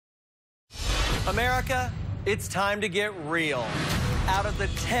America, it's time to get real. Out of the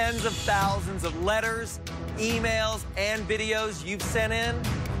tens of thousands of letters, emails, and videos you've sent in,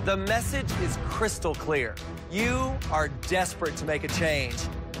 the message is crystal clear. You are desperate to make a change.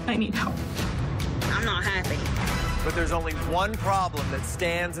 I need help. I'm not happy. But there's only one problem that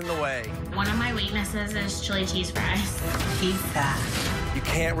stands in the way. One of my weaknesses is chili cheese fries. Pizza. You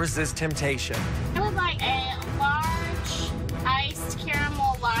can't resist temptation. I would like a large iced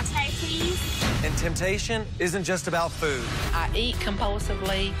caramel latte, please. And temptation isn't just about food. I eat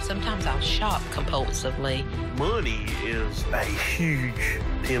compulsively. Sometimes I'll shop compulsively. Money is a huge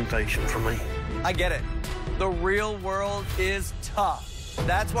temptation for me. I get it. The real world is tough.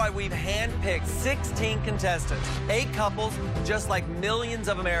 That's why we've handpicked 16 contestants, 8 couples, just like millions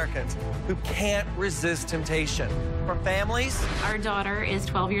of Americans who can't resist temptation. For families, our daughter is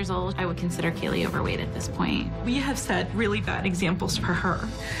 12 years old. I would consider Kaylee overweight at this point. We have set really bad examples for her,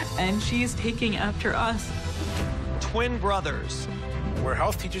 and she's taking after us. twin brothers, We're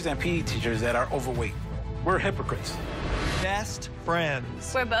health teachers and PE teachers that are overweight. We're hypocrites. best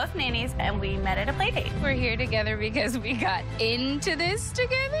friends. We're both nannies, and we met at a play date. We're here together because we got into this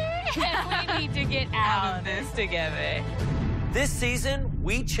together, and we need to get out of this together. This season,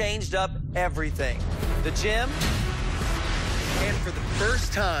 we changed up everything. The gym, and for the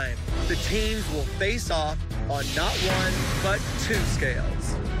first time, the teams will face off on not one, but 2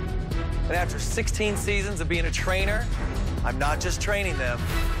 scales. And after 16 seasons of being a trainer, I'm not just training them,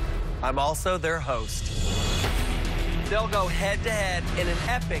 I'm also their host. They'll go head-to-head in an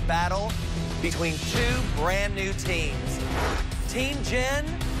epic battle between 2 brand new teams, Team Jen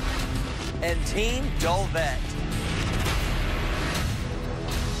and Team Dolvet.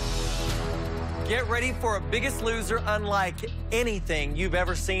 Get ready for a Biggest Loser unlike anything you've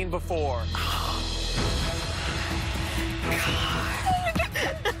ever seen before.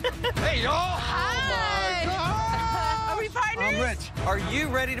 Hey, y'all! Hi! Are we partners? I'm Rich. Are you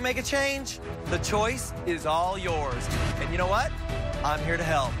ready to make a change? The choice is all yours. And you know what? I'm here to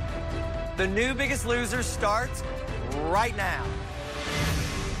help. The new Biggest Loser starts right now.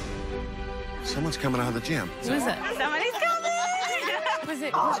 Someone's coming out of the gym. Who is it? Somebody's coming! Was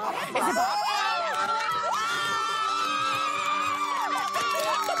it?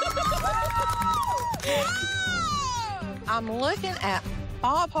 I'm looking at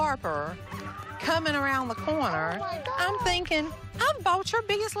Bob Harper coming around the corner. I'm thinking, I've bought your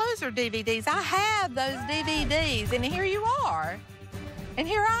Biggest Loser DVDs. I have those DVDs, and here you are. And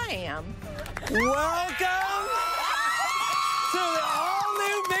here I am. Welcome to the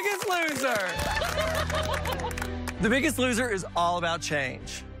all-new Biggest Loser. The Biggest Loser is all about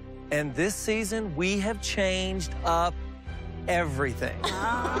change. And this season, we have changed up everything.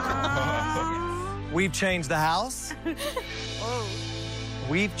 We've changed the house.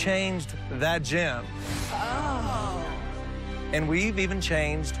 We've changed that gym. And we've even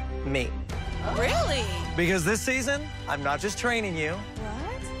changed me. Really? Because this season, I'm not just training you.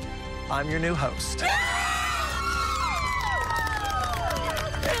 What? I'm your new host. That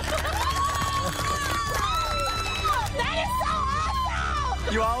is so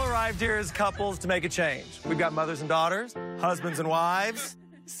awesome! You all arrived here as couples to make a change. We've got mothers and daughters, husbands and wives,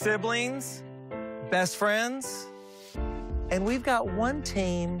 siblings, best friends, and we've got one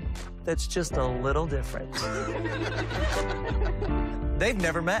team that's just a little different. They've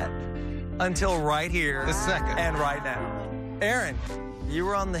never met until right here This second. and right now. Erin, you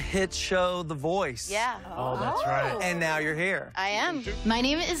were on the hit show The Voice. Yeah. Oh, that's right. And now you're here. I am. My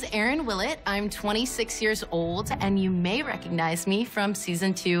name is Erin Willett. I'm 26 years old, and you may recognize me from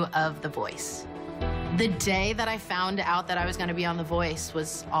season 2 of The Voice. The day that I found out that I was going to be on The Voice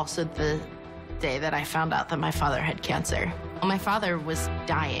was also the day that I found out that my father had cancer. My father was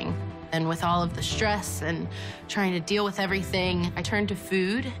dying, and with all of the stress and trying to deal with everything, I turned to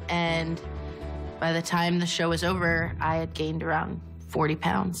food, and by the time the show was over, I had gained around 40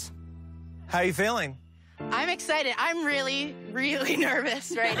 pounds. How you feeling? I'm excited. I'm really, really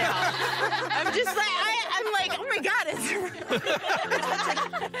nervous right now. I'm just like, I'm like, oh my God,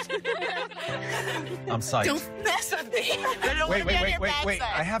 I'm psyched. don't mess with me. I don't want to be on your bad Wait.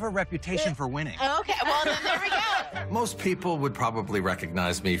 side. I have a reputation for winning. Okay, well, then there we go. Most people would probably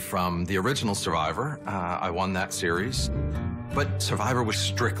recognize me from the original Survivor. I won that series. But Survivor was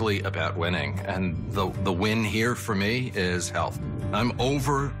strictly about winning, and the win here for me is health. I'm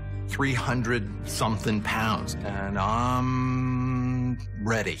over 300-something pounds, and I'm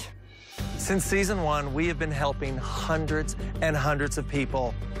ready. Since season 1, we have been helping hundreds and hundreds of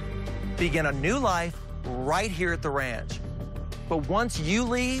people begin a new life right here at the ranch. But once you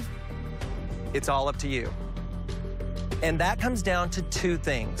leave, it's all up to you. And that comes down to 2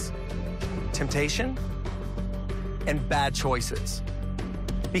 things. temptation and bad choices.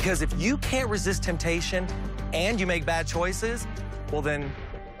 Because if you can't resist temptation and you make bad choices, well then,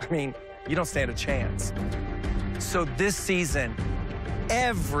 I mean, you don't stand a chance. So this season,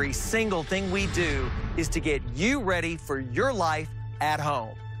 every single thing we do is to get you ready for your life at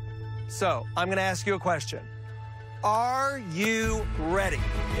home. So I'm gonna ask you a question. Are you ready?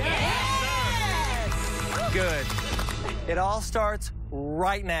 Yes! Good. It all starts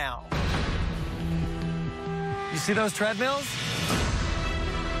right now. You see those treadmills?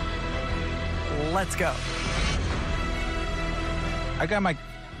 Let's go. I got my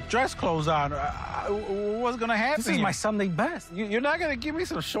dress clothes on. What's gonna happen? This is my Sunday best. You're not gonna give me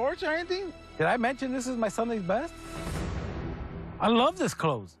some shorts or anything? Did I mention this is my Sunday's best? I love this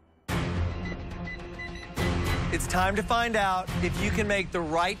clothes. It's time to find out if you can make the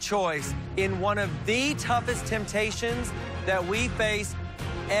right choice in one of the toughest temptations that we face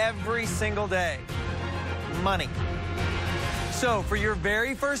every single day. Money. So for your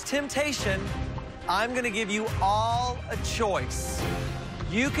very first temptation, I'm gonna give you all a choice.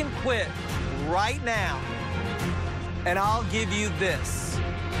 You can quit right now, and I'll give you this.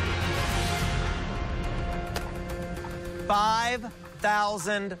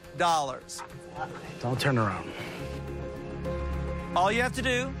 $5,000. Don't turn around. All you have to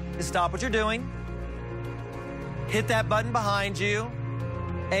do is stop what you're doing, hit that button behind you,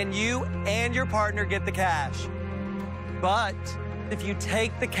 and you and your partner get the cash. But if you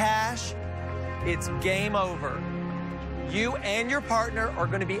take the cash, it's game over. You and your partner are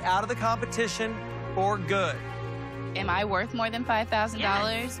going to be out of the competition for good. Am I worth more than $5,000?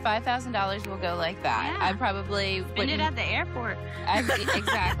 Yes. $5,000 will go like that. Yeah. I probably Spend it at the airport.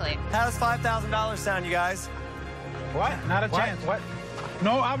 Exactly. How does $5,000 sound, you guys? What? Not a chance. What?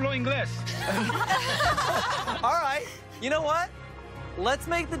 No hablo inglés. All right. You know what? Let's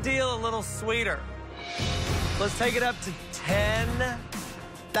make the deal a little sweeter. Let's take it up to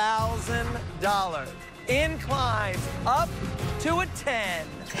 $10,000. Inclines up to a 10.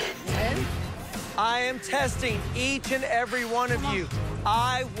 10? I am testing each and every one of you.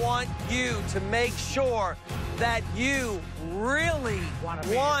 I want you to make sure that you really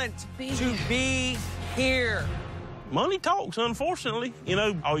want to be here. Money talks, unfortunately. You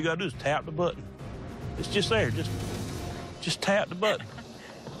know, all you gotta do is tap the button. It's just there. Just tap the button.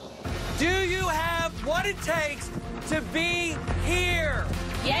 Do you have what it takes to be here?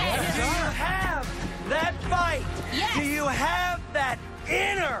 Yes. Do you have that fight? Yes. Do you have that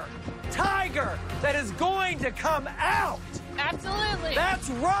inner tiger that is going to come out? Absolutely. That's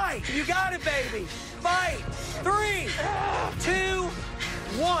right. You got it, baby. Fight. 3, 2,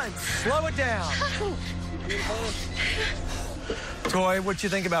 1. Slow it down. Toy, what you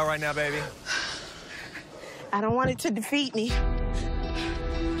think about right now, baby? I don't want it to defeat me.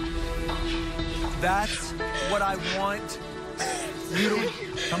 That's what I want you to...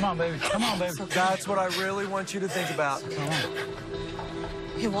 Come on, baby. Come on, baby. That's what I really want you to think about. Come on.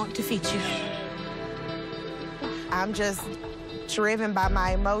 It won't defeat you. I'm just driven by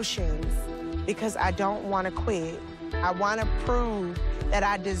my emotions because I don't want to quit. I want to prove that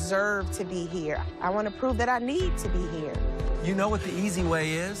I deserve to be here. I want to prove that I need to be here. You know what the easy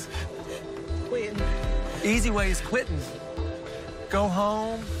way is? Quitting. Easy way is quitting. Go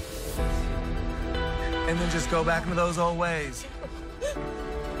home, and then just go back into those old ways.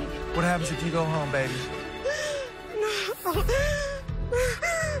 What happens if you go home, baby? No.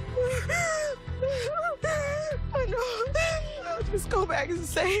 I know. I'll just go back and the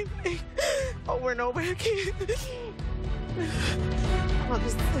same thing over and over again. I'll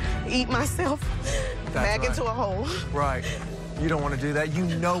just eat myself back into a hole. Right. You don't want to do that. You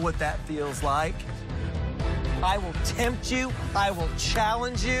know what that feels like. I will tempt you. I will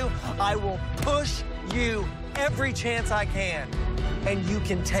challenge you. I will push you every chance I can. And you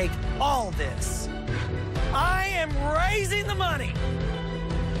can take all this. I am raising the money.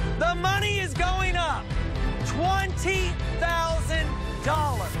 The money is going up. $20,000.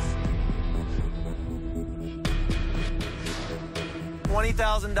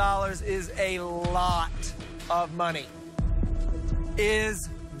 $20,000 is a lot of money. Is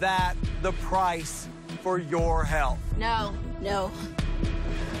that the price for your health? No. No.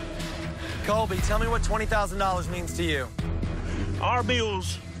 Colby, tell me what $20,000 means to you. Our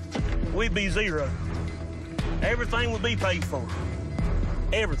bills, we'd be zero. Everything would be paid for.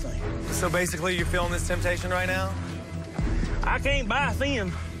 Everything. So basically, you're feeling this temptation right now? I can't buy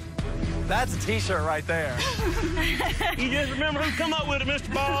thin. That's a T-shirt right there. You just remember who come up with it,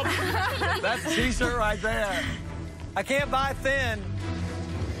 Mr. Bob? That's a T-shirt right there. I can't buy thin.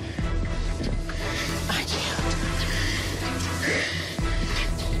 I can't.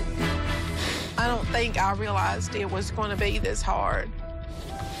 think I realized it was going to be this hard.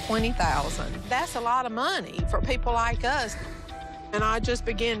 $20,000. That's a lot of money for people like us. And I just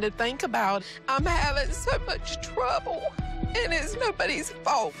began to think about, I'm having so much trouble, and it's nobody's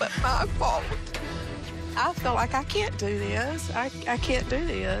fault but my fault. I feel like I can't do this. I can't do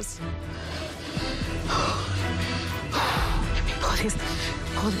this. Let me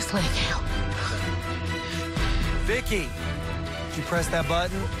pull this leg out. Vicky, did you press that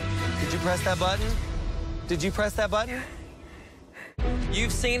button? Did you press that button? Did you press that button?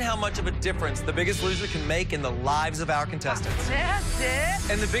 You've seen how much of a difference The Biggest Loser can make in the lives of our contestants. That's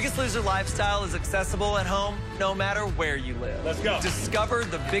it. And The Biggest Loser lifestyle is accessible at home no matter where you live. Let's go. Discover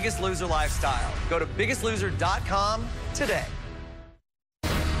The Biggest Loser lifestyle. Go to biggestloser.com today.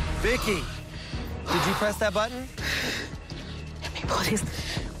 Vicky, did you press that button? Let me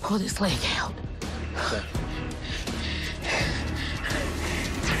pull this leg out. Okay.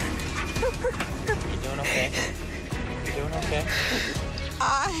 You doing okay? You doing okay?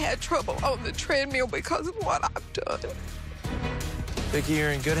 I had trouble on the treadmill because of what I've done. Vicky,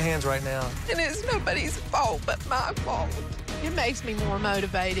 you're in good hands right now. And it's nobody's fault but my fault. It makes me more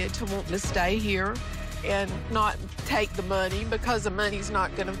motivated to want to stay here and not take the money because the money's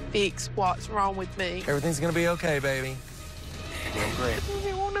not going to fix what's wrong with me. Everything's going to be okay, baby. Doing great. I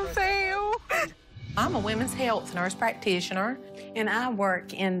don't want to fail. I'm a women's health nurse practitioner, and I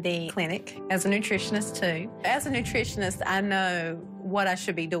work in the clinic as a nutritionist, too. As a nutritionist, I know what I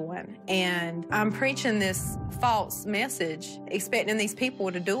should be doing, and I'm preaching this false message, expecting these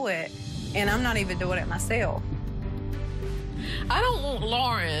people to do it, and I'm not even doing it myself. I don't want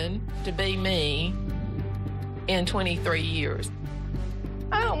Lauren to be me in 23 years.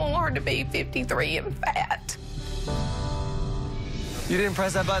 I don't want her to be 53 and fat. You didn't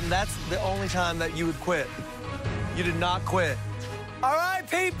press that button. That's the only time that you would quit. You did not quit. All right,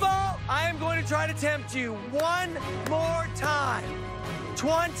 people, I am going to try to tempt you one more time.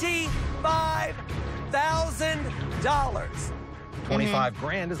 $25,000. 25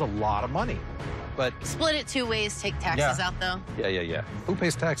 grand is a lot of money, but... Split it 2 ways, take taxes out, though. Yeah. Who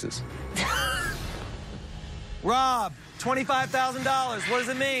pays taxes? Rob, $25,000. What does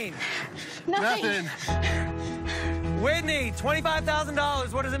it mean? Nothing. Whitney,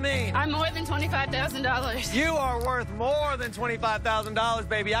 $25,000. What does it mean? I'm more than $25,000. You are worth more than $25,000,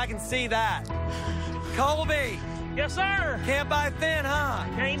 baby. I can see that. Colby. Yes, sir. Can't buy thin, huh?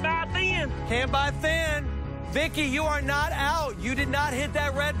 Can't buy thin. Can't buy thin. Vicky, you are not out. You did not hit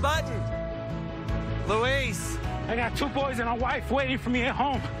that red button. Luis. I got 2 boys and a wife waiting for me at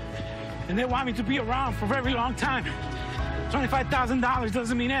home, and they want me to be around for a very long time. $25,000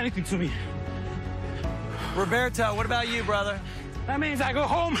 doesn't mean anything to me. Roberto, what about you, brother? That means I go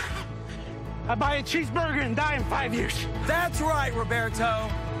home, I buy a cheeseburger, and die in 5 years. That's right, Roberto.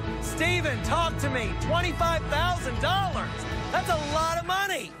 Steven, talk to me. $25,000. That's a lot of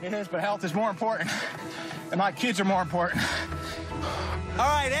money. It is, but health is more important. And my kids are more important. All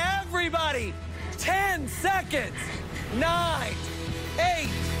right, everybody, 10 seconds. 9, 8,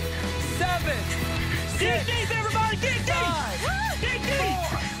 7, 6, Get deep, everybody, get deep. 5, Get deep. 4,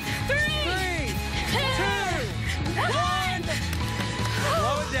 3, 2, 1.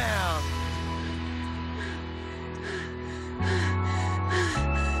 Slow it down.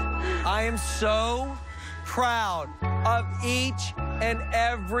 I am so proud of each and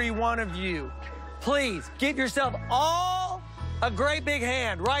every one of you. Please give yourself all a great big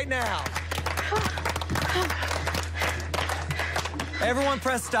hand right now. Everyone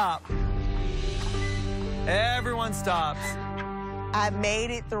press stop. Everyone stops. I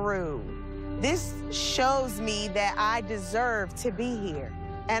made it through. This shows me that I deserve to be here,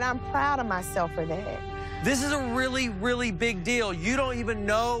 and I'm proud of myself for that. This is a really, really big deal. You don't even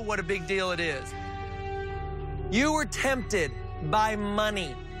know what a big deal it is. You were tempted by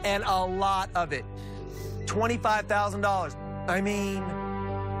money, and a lot of it. $25,000. I mean,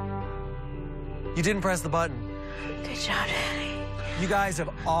 you didn't press the button. Good job, Daddy. You guys have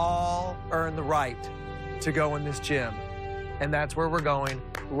all earned the right to go in this gym, and that's where we're going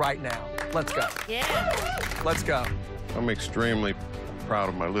right now. Let's go. Yeah. Let's go. I'm extremely proud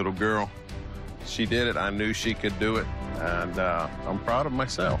of my little girl. She did it. I knew she could do it, and I'm proud of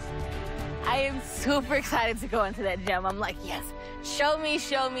myself. I am super excited to go into that gym. I'm like, yes, show me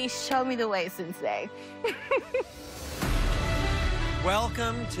the way, Sensei.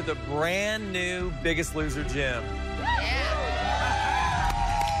 Welcome to the brand new Biggest Loser gym.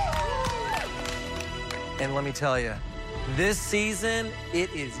 And let me tell you, this season,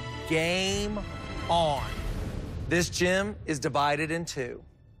 it is game on. This gym is divided in 2.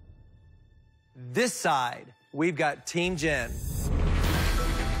 This side, we've got Team Jen.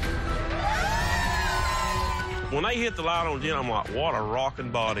 When they hit the light on Jen, I'm like, what a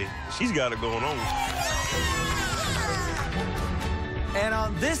rocking body. She's got it going on. And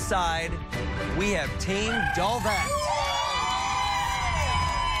on this side, we have Team Dolvet.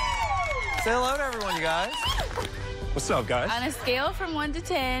 Say hello to everyone, you guys. What's up, guys? On a scale from 1 to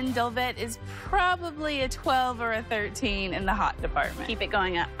 10, Dolvet is probably a 12 or a 13 in the hot department. Keep it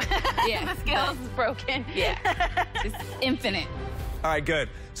going up. Yeah, The scale is broken. Yeah, it's infinite. All right, good.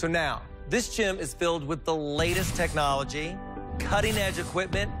 So now, this gym is filled with the latest technology, cutting-edge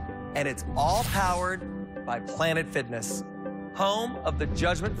equipment, and it's all powered by Planet Fitness, home of the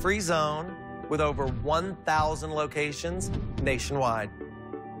judgment-free zone with over 1,000 locations nationwide.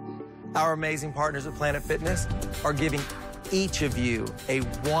 Our amazing partners at Planet Fitness are giving each of you a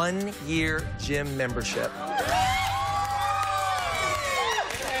 1-year gym membership.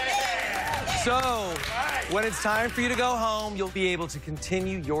 So, when it's time for you to go home, you'll be able to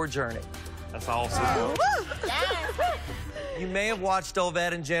continue your journey. That's awesome. You may have watched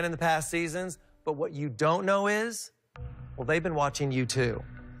Dolvet and Jen in the past seasons, but what you don't know is, well, they've been watching you too.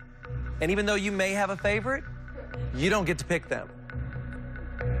 And even though you may have a favorite, you don't get to pick them.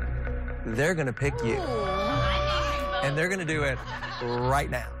 They're gonna pick you. And they're gonna do it right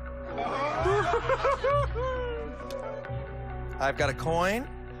now. I've got a coin.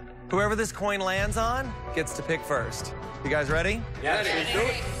 Whoever this coin lands on gets to pick first. You guys ready? Yeah, let's do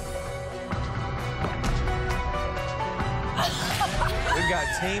it. We've got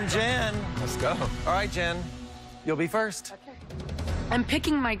Team Jen. Let's go. All right, Jen, you'll be first. Okay. I'm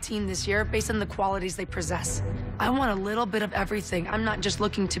picking my team this year based on the qualities they possess. I want a little bit of everything. I'm not just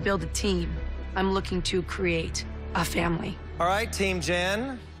looking to build a team. I'm looking to create a family. All right, Team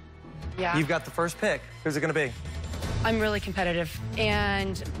Jen. Yeah. You've got the first pick. Who's it gonna be? I'm really competitive,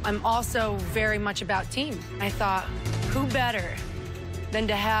 and I'm also very much about team. I thought, who better than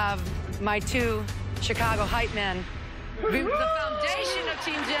to have my 2 Chicago hype men be the foundation of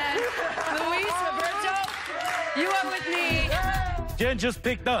Team Jen. Luis, Roberto, you are with me. Jen just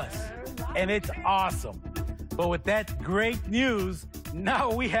picked us, and it's awesome. But with that great news,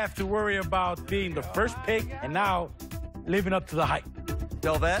 now we have to worry about being the first pick and now living up to the hype.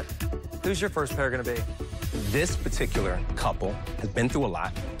 Dolvet, who's your first pair gonna be? This particular couple has been through a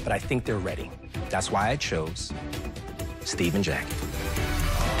lot, but I think they're ready. That's why I chose Steve and Jackie.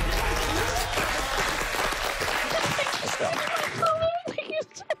 Let's go.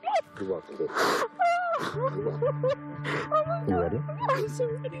 You're welcome. You ready? I'm so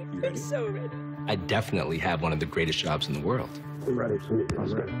ready. I'm so ready. I definitely have one of the greatest jobs in the world. Ready.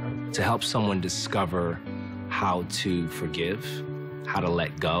 To help someone discover how to forgive, how to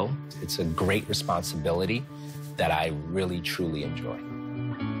let go, it's a great responsibility that I really, truly enjoy.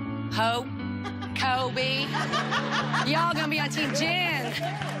 Hope, Kobe, y'all gonna be on Team Jen.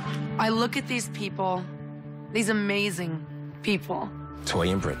 I look at these people, these amazing people. Toy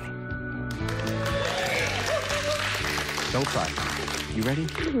and Brittany. Don't cry. You ready?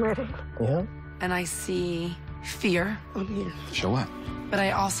 I'm ready. Yeah? And I see fear. Show up. But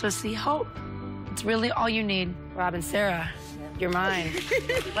I also see hope. It's really all you need. Rob and Sarah, you're mine.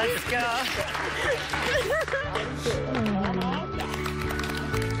 Let's go.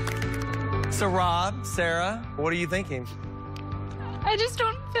 So Rob, Sarah, what are you thinking? I just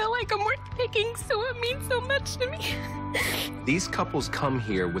don't feel like I'm worth picking, so it means so much to me. These couples come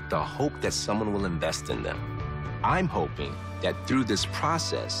here with the hope that someone will invest in them. I'm hoping that through this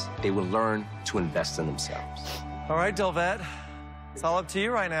process, they will learn to invest in themselves. All right, Dolvet, it's all up to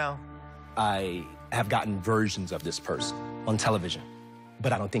you right now. I have gotten versions of this person on television,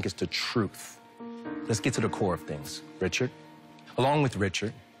 but I don't think it's the truth. Let's get to the core of things. Richard, along with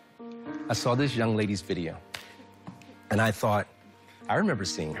Richard, I saw this young lady's video, and I thought, I remember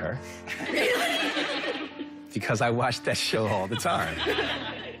seeing her. Because I watched that show all the time.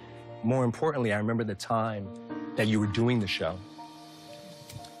 More importantly, I remember the time that you were doing the show,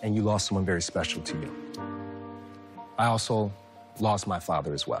 and you lost someone very special to you. I also lost my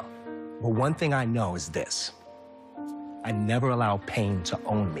father as well. But one thing I know is this: I never allow pain to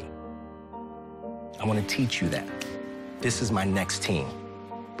own me. I want to teach you that. This is my next team,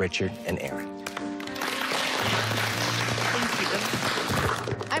 Richard and Aaron.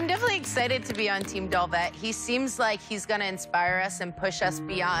 I'm definitely excited to be on Team Dolvet. He seems like he's gonna inspire us and push us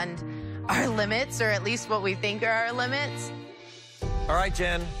beyond our limits, or at least what we think are our limits. All right,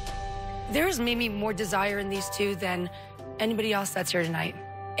 Jen. There's maybe more desire in these two than anybody else that's here tonight.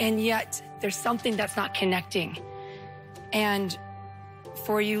 And yet, there's something that's not connecting. And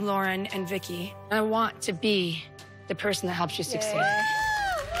for you, Lauren and Vicky, I want to be the person that helps you succeed.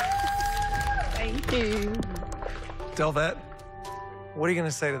 Thank you. Dolvet, what are you going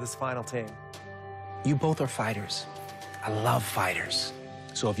to say to this final team? You both are fighters. I love fighters.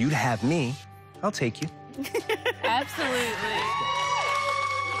 So if you'd have me, I'll take you. Absolutely.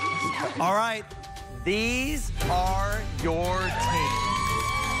 All right, these are your teams.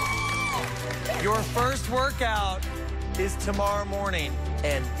 Your first workout is tomorrow morning,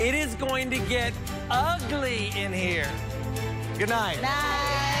 and it is going to get ugly in here. Good night.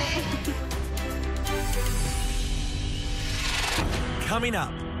 Night. Coming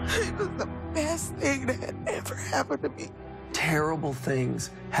up. It was the best thing that had ever happened to me. Terrible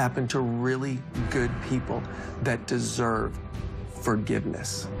things happen to really good people that deserve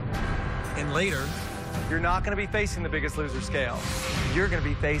forgiveness. And later, you're not going to be facing the Biggest Loser scale. You're going to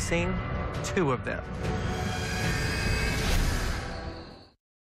be facing 2 of them.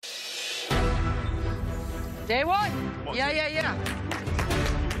 Day 1. Yeah.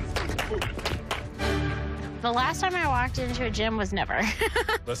 The last time I walked into a gym was never.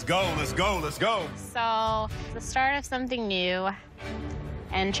 Let's go. So, the start of something new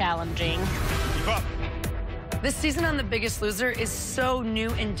and challenging. Keep up. This season on The Biggest Loser is so new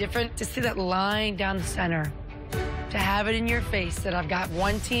and different. To see that line down the center, to have it in your face that I've got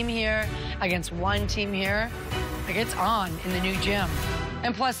one team here against one team here, like it's on in the new gym.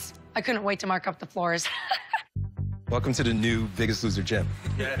 And plus, I couldn't wait to mark up the floors. Welcome to the new Biggest Loser gym.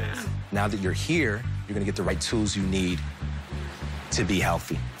 Yeah, it is. Now that you're here, you're gonna get the right tools you need to be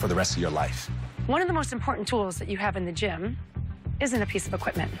healthy for the rest of your life. One of the most important tools that you have in the gym isn't a piece of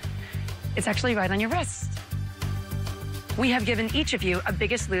equipment. It's actually right on your wrist. We have given each of you a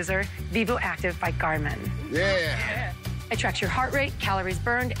Biggest Loser Vivo Active by Garmin. Yeah. It tracks your heart rate, calories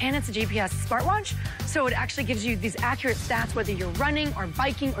burned, and it's a GPS smartwatch, so it actually gives you these accurate stats whether you're running or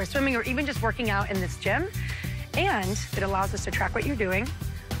biking or swimming or even just working out in this gym. And it allows us to track what you're doing,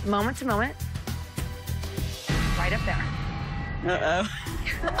 moment to moment, right up there. Uh-oh.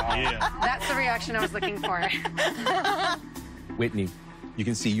 Yeah. That's the reaction I was looking for. Whitney, you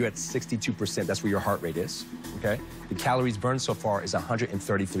can see you're at 62%. That's where your heart rate is, okay? The calories burned so far is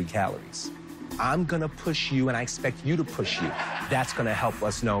 133 calories. I'm gonna push you, and I expect you to push you. That's gonna help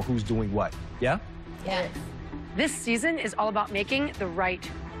us know who's doing what, yeah? Yeah. This season is all about making the right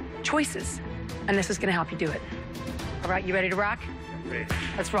choices, and this is gonna help you do it. All right, you ready to rock?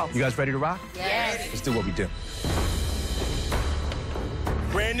 Let's roll. You guys ready to rock? Yes. Let's do what we do.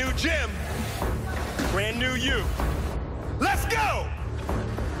 Brand new gym. Brand new you. Let's go!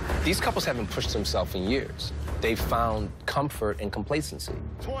 These couples haven't pushed themselves in years. They've found comfort and complacency.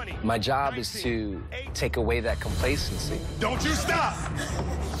 20. My job is to take away that complacency. Don't you stop!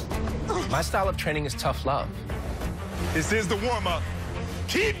 My style of training is tough love. This is the warm-up.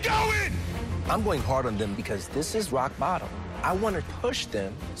 Keep going! I'm going hard on them because this is rock bottom. I want to push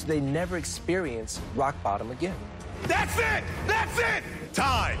them so they never experience rock bottom again. That's it! That's it!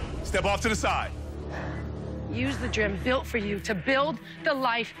 Time. Step off to the side. Use the gym built for you to build the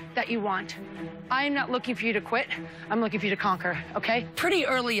life that you want. I am not looking for you to quit. I'm looking for you to conquer, okay? Pretty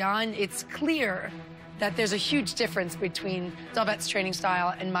early on, it's clear that there's a huge difference between Delvette's training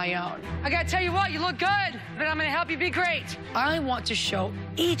style and my own. I gotta tell you what, you look good, but I'm gonna help you be great. I want to show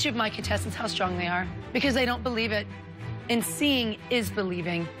each of my contestants how strong they are because they don't believe it. And seeing is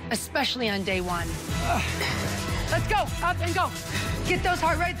believing, especially on day 1. Let's go, up and go. Get those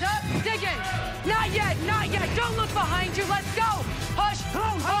heart rates up, dig in. Not yet, don't look behind you, let's go. Push,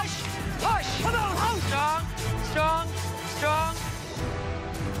 push, push. Strong.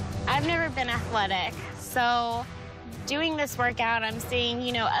 I've never been athletic, so doing this workout, I'm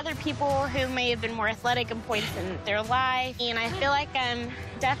seeing, other people who may have been more athletic at points in their life, and I feel like I'm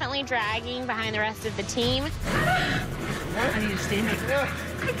definitely dragging behind the rest of the team. I need you to stand up.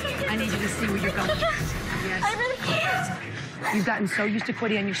 I need you to see where you're going. Yes. I really can't. You've gotten so used to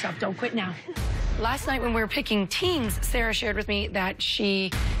quitting on yourself. Don't quit now. Last night when we were picking teams, Sarah shared with me that she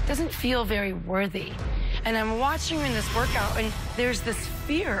doesn't feel very worthy. And I'm watching her in this workout, and there's this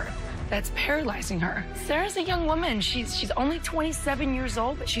fear that's paralyzing her. Sarah's a young woman. She's only 27 years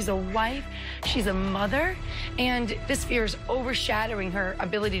old, but she's a wife, she's a mother, and this fear is overshadowing her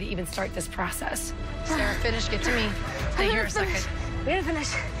ability to even start this process. Sarah, finish. Get to me. Stay here a second. We didn't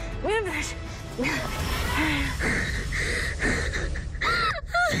finish.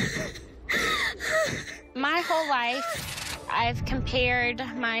 My whole life, I've compared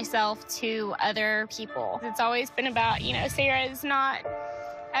myself to other people. It's always been about, Sarah's not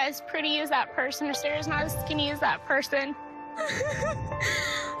as pretty as that person, or Sarah's not as skinny as that person.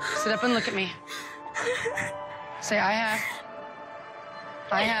 Sit up and look at me. Say, I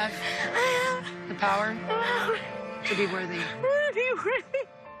have the power to be worthy.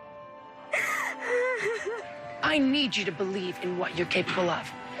 I need you to believe in what you're capable of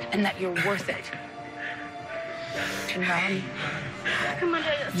and that you're worth it. John,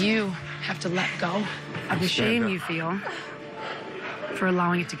 you have to let go of the shame you feel for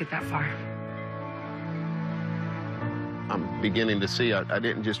allowing it to get that far. I'm beginning to see I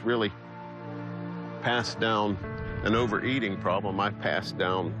didn't just really pass down an overeating problem. I passed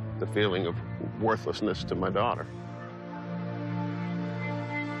down the feeling of worthlessness to my daughter.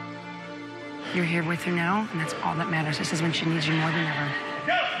 You're here with her now, and that's all that matters. This is when she needs you more than ever.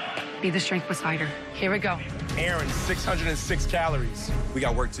 Be the strength beside her. Here we go. Aaron, 606 calories. We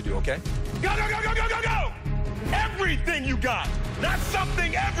got work to do, okay? Go, go, go, go, go, go, go! Everything you got! Not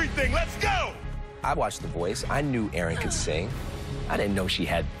something, everything! Let's go! I watched The Voice. I knew Aaron could sing. I didn't know she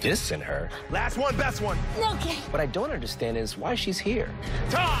had this in her. Last one, best one. Okay. What I don't understand is why she's here.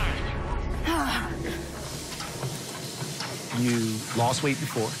 Time! You lost weight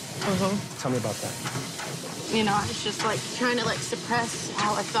before. Tell me about that. You know, I was just like trying to like suppress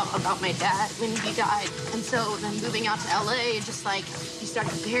how I felt about my dad when he died. And so then moving out to LA, just like you start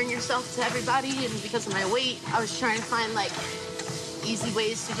comparing yourself to everybody. And because of my weight, I was trying to find like easy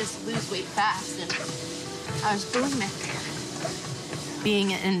ways to just lose weight fast. And I was bulimic.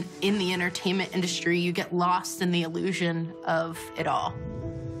 Being in the entertainment industry, you get lost in the illusion of it all.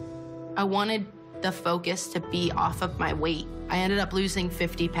 I wanted the focus to be off of my weight. I ended up losing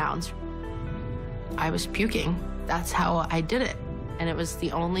 50 pounds. I was puking. That's how I did it. And it was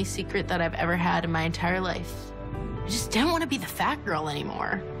the only secret that I've ever had in my entire life. I just didn't want to be the fat girl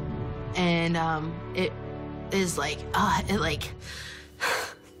anymore. And it is like, it like...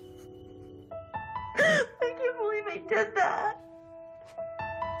 I can't believe I did that.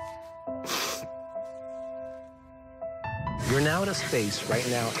 You're now at a space right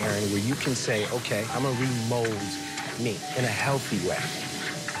now, Aaron, where you can say, okay, I'm gonna remold me in a healthy way.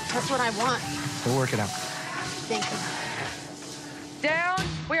 That's what I want. We'll work it out. Thank you. Down.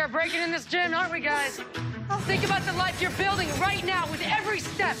 We are breaking in this gym, aren't we, guys? Think about the life you're building right now with every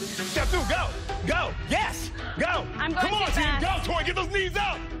step. Step two, go! Go! Yes! Go! I'm going Come on, too team, fast. go, Tori, get those knees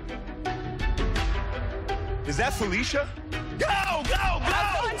up! Is that Felicia? Go! Go! Go!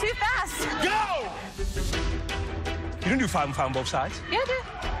 I'm going too fast. Go! You didn't do 5 and 5 on both sides? Yeah, I did.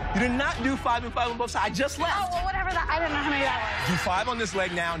 You did not do 5 and 5 on both sides. I just left. Oh, well, whatever that. I don't know how many that Do 5 on this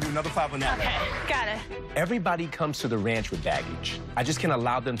leg now and do another 5 on that was. leg. Okay, got it. Everybody comes to the ranch with baggage. I just can't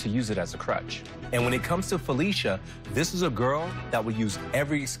allow them to use it as a crutch. And when it comes to Felicia, this is a girl that will use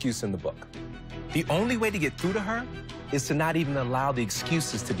every excuse in the book. The only way to get through to her is to not even allow the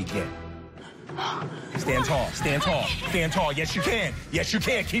excuses to begin. Stand tall, stand tall, stand tall. Yes, you can. Yes, you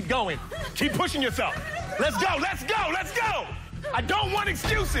can. Keep going. Keep pushing yourself. Let's go, let's go, let's go. I don't want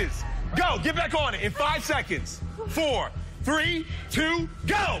excuses. Go, get back on it in 5 seconds. 4, 3, 2,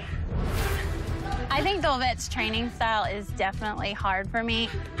 go. I think the vet's training style is definitely hard for me.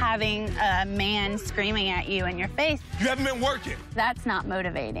 Having a man screaming at you in your face, You haven't been working. that's not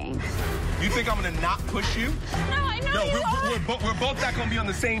motivating. You think I'm gonna not push you? No, I know No, you are. we're both not gonna be on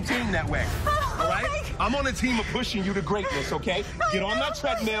the same team that way. All right? I'm on a team of pushing you to greatness, okay? Get on that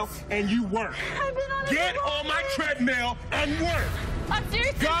treadmill and you work. I've been on it Get for on my years. treadmill and work. I'm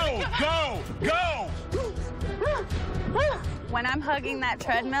serious. Go, go, go. When I'm hugging that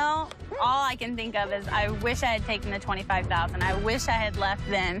treadmill, all I can think of is I wish I had taken the 25,000. I wish I had left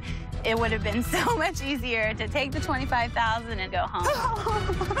then. It would have been so much easier to take the 25,000 and go home.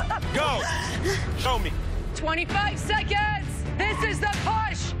 Go. Show me. 25 seconds. This is the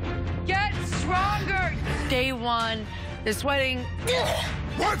push. Get stronger. Day one, the sweating,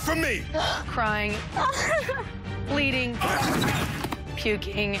 Work for me. crying, bleeding,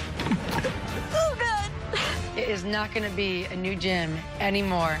 puking. Oh, God. It is not going to be a new gym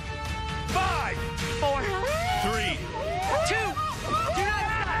anymore. 5, 4, 3, 2. Do not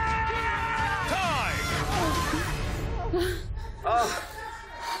time.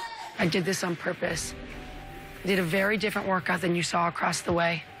 I did this on purpose. I did a very different workout than you saw across the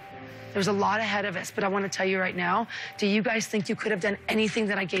way. There was a lot ahead of us, but I want to tell you right now, do you guys think you could have done anything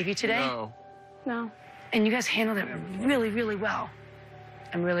that I gave you today? No. No. And you guys handled it really, really well.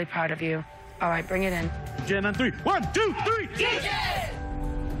 I'm really proud of you. All right, bring it in. Jen on 3. 1, 2, 3.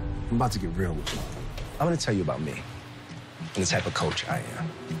 I'm about to get real with you. I'm gonna tell you about me and the type of coach I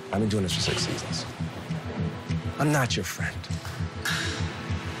am. I've been doing this for 6 seasons. I'm not your friend.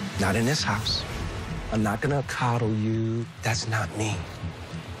 Not in this house. I'm not gonna coddle you. That's not me.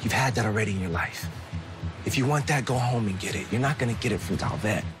 You've had that already in your life. If you want that, go home and get it. You're not gonna get it from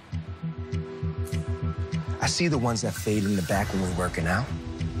Talvet. I see the ones that fade in the back when we're working out.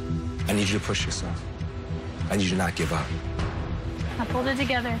 I need you to push yourself. I need you to not give up. I pulled it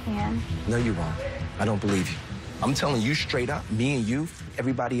together at the end. No, you won't. I don't believe you. I'm telling you straight up, me and you,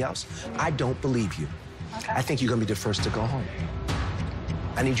 everybody else, I don't believe you. Okay. I think you're gonna be the first to go home.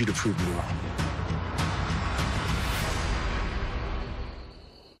 I need you to prove me wrong.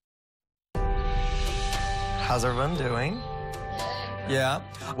 How's everyone doing? Yeah.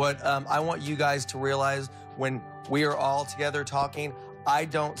 What I want you guys to realize when we are all together talking, I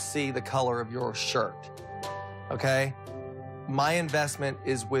don't see the color of your shirt, okay? My investment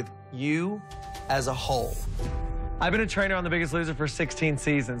is with you as a whole. I've been a trainer on The Biggest Loser for 16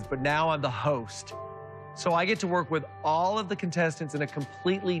 seasons, but now I'm the host. So I get to work with all of the contestants in a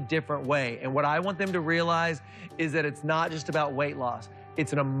completely different way. And what I want them to realize is that it's not just about weight loss.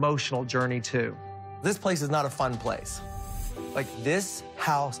 It's an emotional journey too. This place is not a fun place. Like, this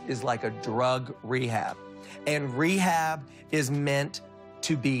house is like a drug rehab. And rehab is meant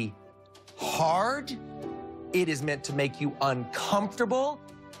to be hard. It is meant to make you uncomfortable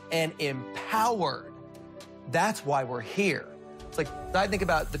and empowered. That's why we're here. It's like, I think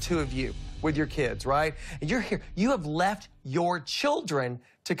about the two of you with your kids, right? And you're here. You have left your children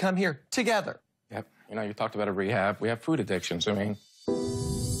to come here together. Yep. You know, you talked about a rehab. We have food addictions. I mean,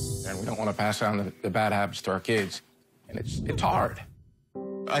 and we don't want to pass down the bad habits to our kids. And it's hard.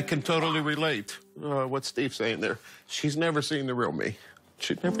 I can totally relate what Steve's saying there. She's never seen the real me.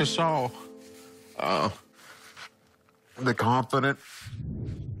 She never saw the confident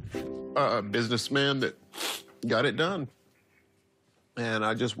businessman that got it done. And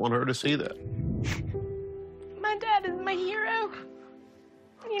I just want her to see that. My dad is my hero.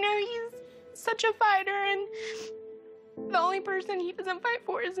 You know, he's such a fighter, and the only person he doesn't fight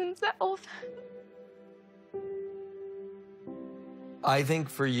for is himself. I think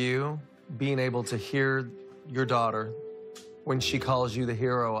for you, being able to hear your daughter when she calls you the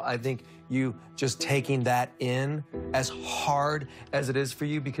hero, I think you just taking that in, as hard as it is for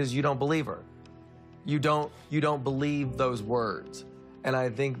you, because you don't believe her. You don't believe those words. And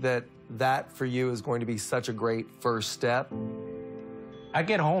I think that for you is going to be such a great first step. I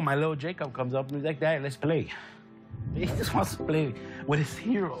get home, my little Jacob comes up and he's like, Dad, let's play. He just wants to play with his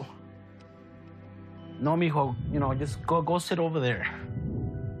hero. No, mijo, you know, just go sit over there.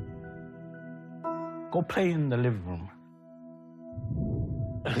 Go play in the living room.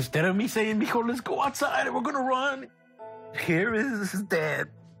 Instead of me saying, mijo, let's go outside and we're gonna run, here is his dad,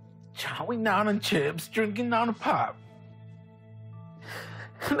 chowing down on chips, drinking down a pop.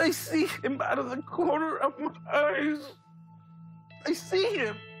 And I see him out of the corner of my eyes. I see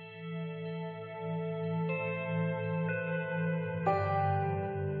him.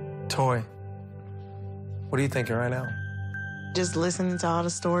 Toy, what are you thinking right now? Just listening to all the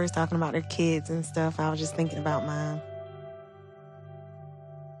stories, talking about their kids and stuff, I was just thinking about mine.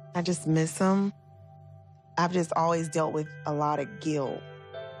 I just miss them. I've just always dealt with a lot of guilt.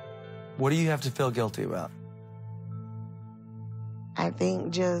 What do you have to feel guilty about? I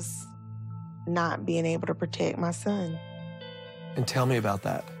think just not being able to protect my son. And tell me about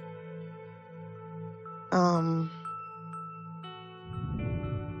that.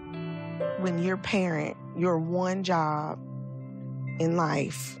 When you're a parent, your one job in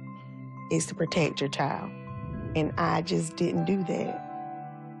life is to protect your child. And I just didn't do that.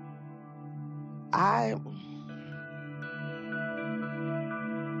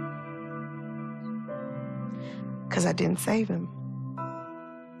 Because I didn't save him.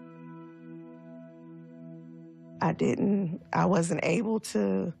 I wasn't able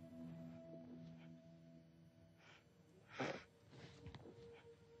to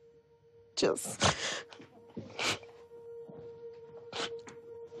just.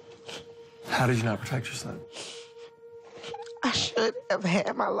 How did you not protect your son? I should have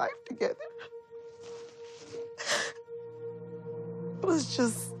had my life together. It was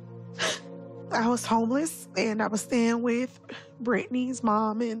just, I was homeless and I was staying with Brittany's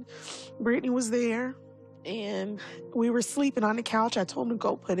mom, and Brittany was there. And we were sleeping on the couch. I told him to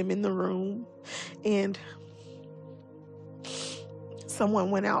go put him in the room. And someone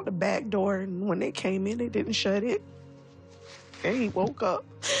went out the back door, and when they came in, they didn't shut it. And he woke up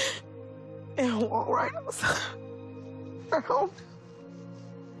and walked right outside.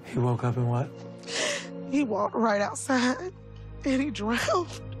 He woke up and what? He walked right outside and he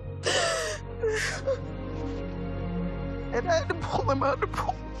drowned. And I had to pull him out the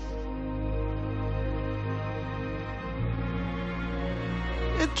pool.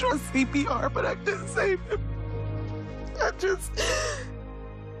 And try CPR, but I couldn't save him.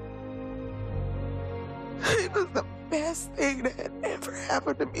 It was the best thing that had ever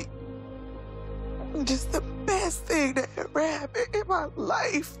happened to me. Just the best thing that ever happened in my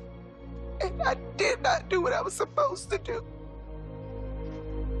life. And I did not do what I was supposed to do.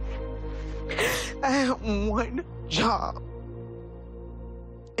 I had one job,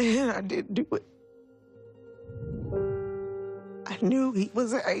 and I didn't do it. knew he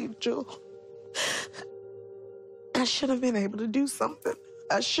was an angel. I should have been able to do something.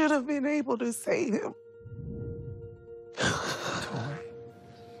 I should have been able to save him.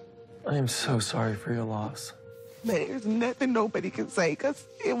 I am so sorry for your loss. There's nothing nobody can say, because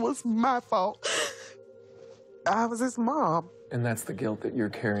it was my fault. I was his mom. And that's the guilt that you're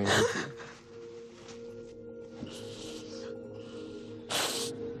carrying with you.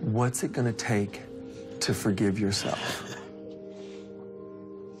 What's it gonna take to forgive yourself?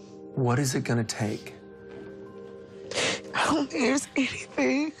 What is it gonna take? I don't think there's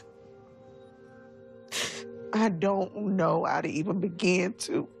anything. I don't know how to even begin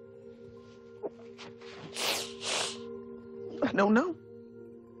to. I don't know.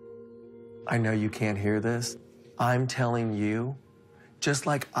 I know you can't hear this. I'm telling you, just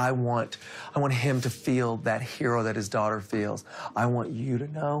like I want him to feel that hero that his daughter feels. I want you to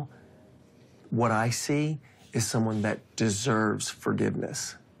know what I see is someone that deserves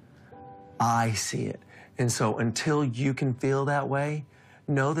forgiveness. I see it. And so until you can feel that way,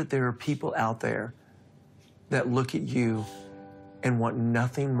 know that there are people out there that look at you and want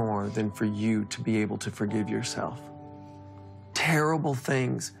nothing more than for you to be able to forgive yourself. Terrible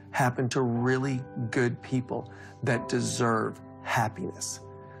things happen to really good people that deserve happiness,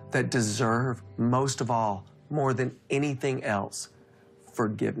 that deserve, most of all, more than anything else,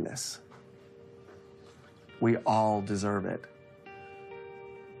 forgiveness. We all deserve it.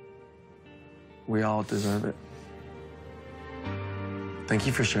 We all deserve it. Thank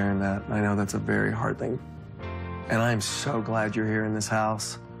you for sharing that. I know that's a very hard thing. And I'm so glad you're here in this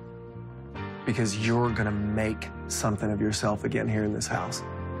house, because you're gonna make something of yourself again here in this house.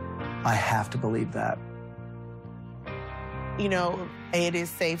 I have to believe that. You know, it is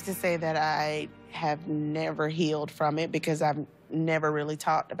safe to say that I have never healed from it, because I've never really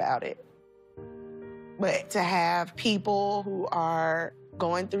talked about it. But to have people who are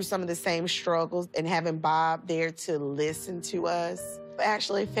going through some of the same struggles and having Bob there to listen to us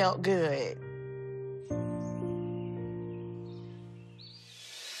actually felt good.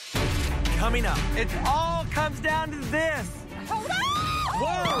 Coming up, it all comes down to this.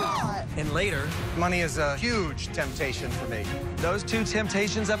 Whoa! And later, Money is a huge temptation for me. those two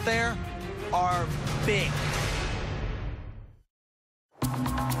temptations up there are big.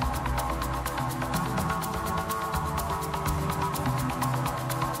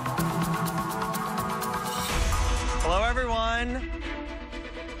 Hello, everyone.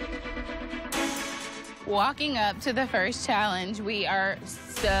 Walking up to the first challenge, we are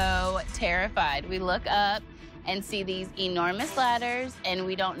so terrified. We look up and see these enormous ladders, and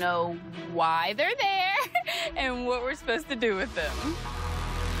we don't know why they're there and what we're supposed to do with them.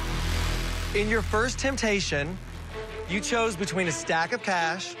 In your first temptation, you chose between a stack of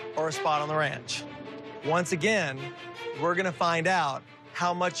cash or a spot on the ranch. Once again, we're gonna find out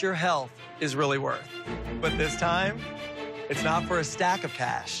how much your health is really worth. But this time, it's not for a stack of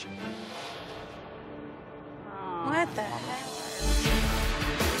cash. What the heck?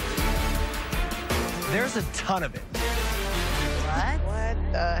 There's a ton of it. What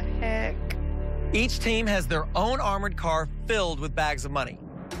the heck? Each team has their own armored car filled with bags of money.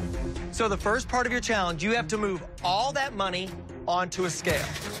 So the first part of your challenge, you have to move all that money onto a scale.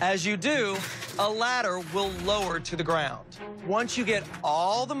 As you do, a ladder will lower to the ground. Once you get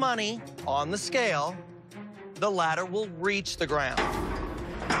all the money on the scale, the ladder will reach the ground.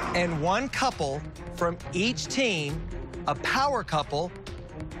 And one couple from each team, a power couple,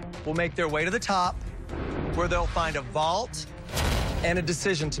 will make their way to the top, where they'll find a vault and a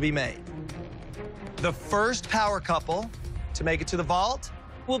decision to be made. The first power couple to make it to the vault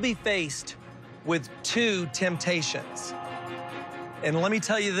will be faced with two temptations. And let me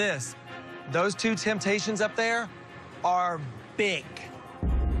tell you this, those two temptations up there are big.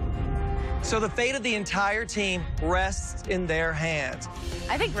 So the fate of the entire team rests in their hands.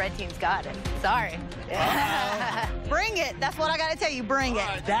 I think red team's got it. Sorry. Bring it. That's what I gotta tell you. Bring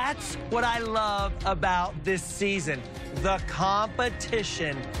it. That's what I love about this season. The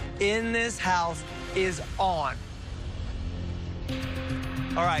competition in this house is on.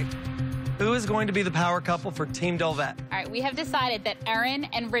 All right, who is going to be the power couple for Team Dolvet? All right, we have decided that Erin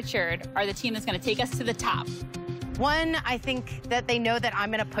and Richard are the team that's going to take us to the top. One, I think that they know that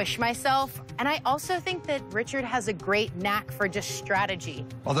I'm gonna push myself, and I also think that Richard has a great knack for just strategy.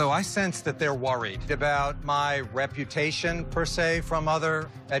 Although I sense that they're worried about my reputation, per se, from other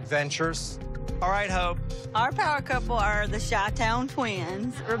adventures. All right, Hope. Our power couple are the Chi-Town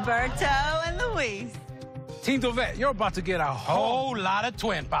twins, Roberto and Luis. Team Dolvet, you're about to get a whole lot of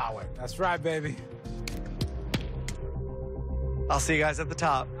twin power. That's right, baby. I'll see you guys at the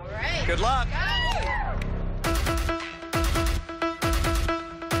top. All right. Good luck.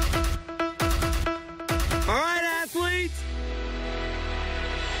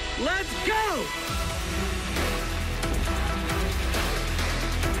 Let's go!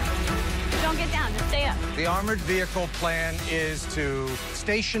 Don't get down, just stay up. The armored vehicle plan is to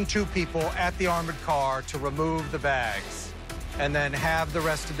station 2 people at the armored car to remove the bags, and then have the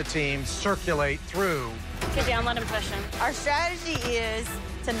rest of the team circulate through. Get down, let him push him. Our strategy is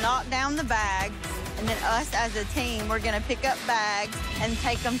to knock down the bags, and then us as a team, we're gonna pick up bags and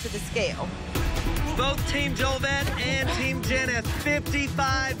take them to the scale. Both Team Jolvet and Team Jen have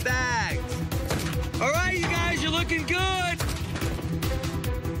 55 bags. All right, you guys, you're looking good.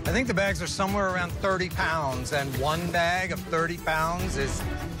 I think the bags are somewhere around 30 pounds, and one bag of 30 pounds it's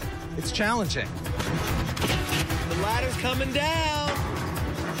challenging. The ladder's coming down.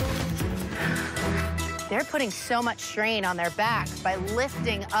 They're putting so much strain on their backs by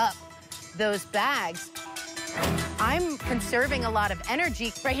lifting up those bags. I'm conserving a lot of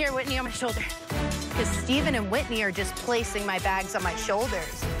energy. Right here, Whitney, on my shoulder. Because Steven and Whitney are just placing my bags on my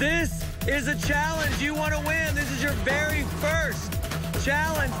shoulders. This is a challenge you want to win. This is your very first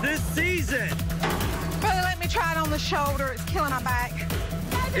challenge this season. Brother, let me try it on the shoulder. It's killing my back.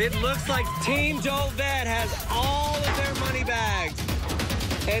 It looks like Team Jolvet has all of their money bags.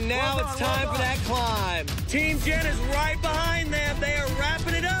 And now it's time for that climb. Team Jen is right behind them. They are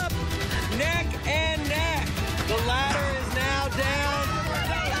wrapping it up. Neck and neck. The ladder is now down.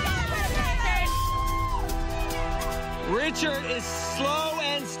 Richard is slow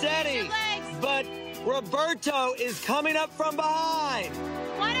and steady, but Roberto is coming up from behind.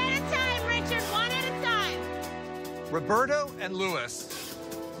 One at a time, Richard, one at a time. Roberto and Lewis,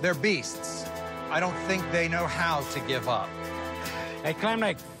 they're beasts. I don't think they know how to give up. I climbed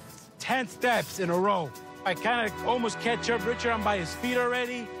like 10 steps in a row. I kind of almost catch up. Richard, I'm by his feet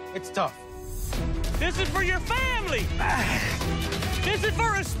already. It's tough. This is for your family. This is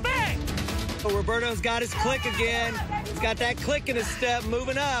for respect. So Roberto's got his click again. He's got that click in his step,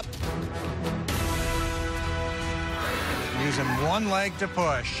 moving up. I'm using one leg to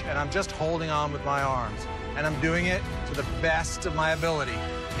push, and I'm just holding on with my arms. And I'm doing it to the best of my ability.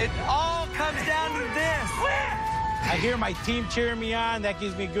 It all comes down to this. I hear my team cheering me on. That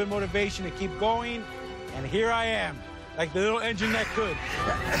gives me good motivation to keep going. And here I am, like the little engine that could.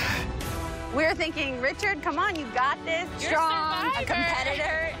 We're thinking, Richard, come on, you got this. You're Strong, a a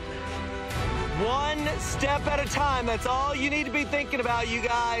competitor. One step at a time. That's all you need to be thinking about, you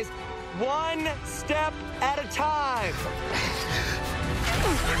guys. One step at a time.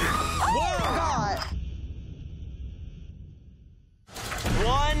 Oh, God.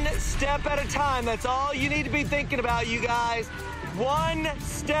 One step at a time. That's all you need to be thinking about, you guys. One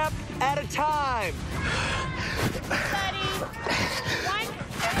step at a time.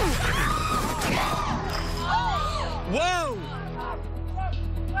 Whoa!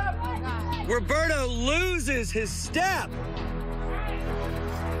 Roberto loses his step.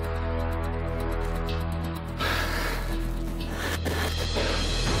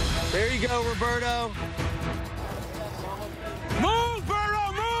 There you go, Roberto. Move,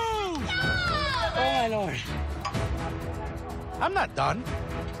 Berto, move! Oh, my Lord. I'm not done.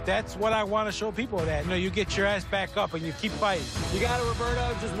 That's what I want to show people, that, you know, you get your ass back up and you keep fighting. You got it,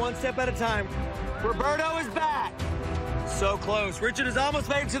 Roberto. Just one step at a time. Roberto is back. So close. Richard has almost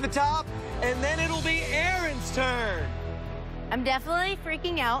made it to the top, and then it'll be Aaron's turn. I'm definitely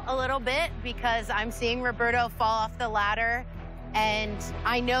freaking out a little bit because I'm seeing Roberto fall off the ladder, and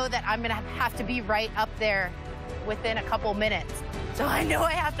I know that I'm gonna have to be right up there within a couple minutes. So I know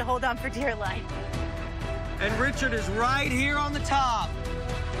I have to hold on for dear life. And Richard is right here on the top.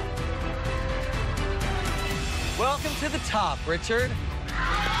 Welcome to the top, Richard.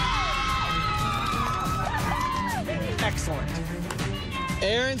 Excellent.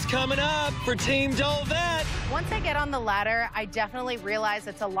 Aaron's coming up for Team Jolvet. Once I get on the ladder, I definitely realize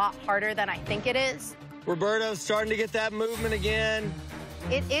it's a lot harder than I think it is. Roberto's starting to get that movement again.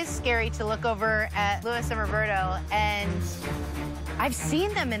 It is scary to look over at Lewis and Roberto, and I've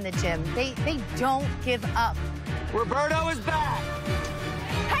seen them in the gym. They don't give up. Roberto is back.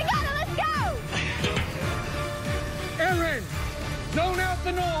 I got it, let's go! Aaron, zone out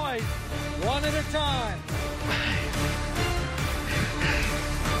the noise. One at a time.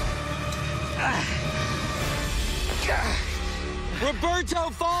 Roberto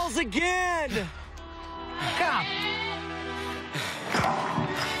falls again. Come.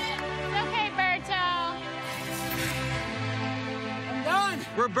 Okay, Berto. I'm done.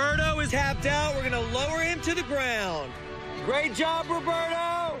 Roberto is tapped out. We're going to lower him to the ground. Great job,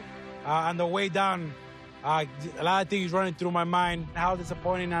 Roberto. On the way down, a lot of things running through my mind. How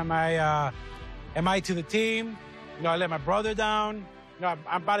disappointing am I to the team? You know, I let my brother down. You know,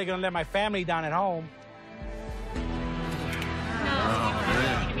 I'm probably going to let my family down at home.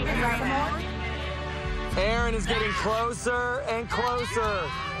 Aaron is getting closer and closer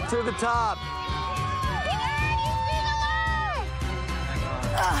to the top.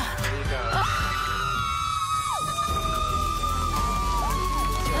 There you go.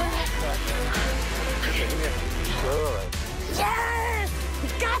 Yes! We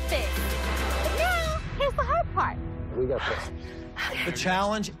got this! But now, here's the hard part. We got this. The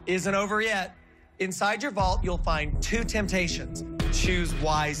challenge isn't over yet. Inside your vault, you'll find 2 temptations. Choose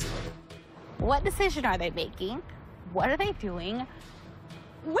wisely. What decision are they making? What are they doing?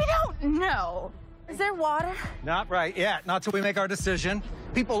 We don't know. Is there water? Not right yet, not till we make our decision.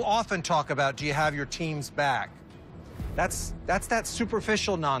 People often talk about, do you have your team's back? That's that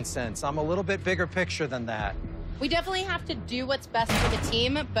superficial nonsense. I'm a little bit bigger picture than that. We definitely have to do what's best for the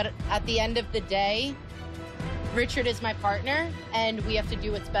team, but at the end of the day, Richard is my partner, and we have to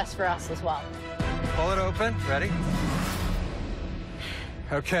do what's best for us as well. Pull it open. Ready?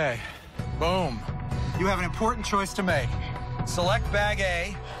 Okay. Boom. You have an important choice to make. Select bag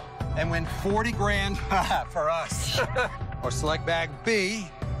A and win 40 grand for us. Or select bag B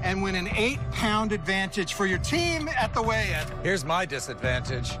and win an 8-pound advantage for your team at the weigh-in. Here's my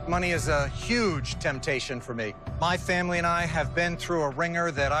disadvantage. Money is a huge temptation for me. My family and I have been through a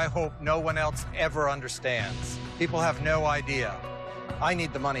ringer that I hope no one else ever understands. People have no idea. I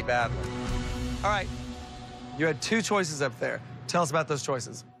need the money badly. All right. You had 2 choices up there. Tell us about those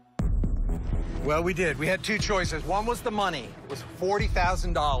choices. Well, we did. We had 2 choices. One was the money. It was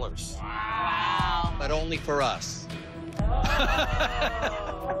 $40,000. Wow. But only for us.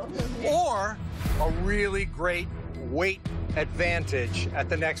 Or a really great weight advantage at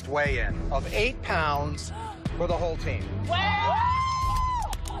the next weigh-in of 8 pounds for the whole team. Wow.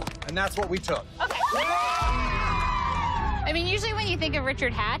 And that's what we took. Okay. I mean, usually when you think of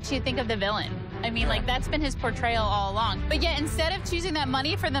Richard Hatch, you think of the villain. I mean, like, that's been his portrayal all along. But yet, instead of choosing that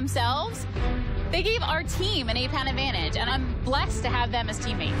money for themselves, they gave our team an 8-pound advantage, and I'm blessed to have them as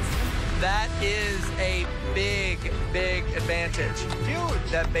teammates. That is a big, big advantage.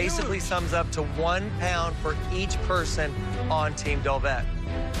 Huge. That basically sums up to 1 pound for each person on Team Dolvet.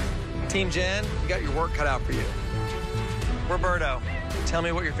 Team Jen, you got your work cut out for you. Roberto, tell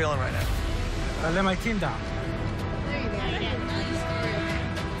me what you're feeling right now. I let my team down.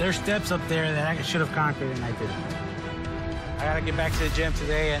 There's steps up there that I should have conquered, and I didn't. I gotta get back to the gym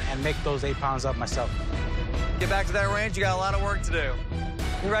today and make those 8 pounds up myself. Get back to that range, you got a lot of work to do.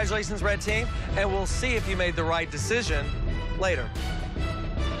 Congratulations, Red Team, and we'll see if you made the right decision later.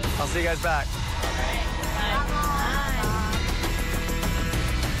 I'll see you guys back.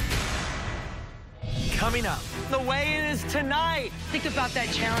 Coming up, the weigh-in is tonight. Think about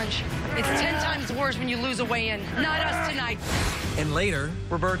that challenge. It's 10 times worse when you lose a weigh-in. Not us tonight. And later,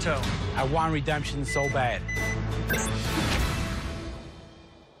 Roberto. I want redemption so bad.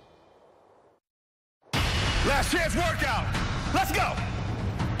 Last chance workout. Let's go.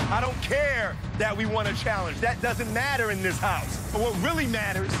 I don't care that we won a challenge. That doesn't matter in this house. But what really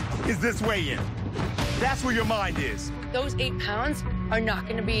matters is this weigh-in. That's where your mind is. Those 8 pounds are not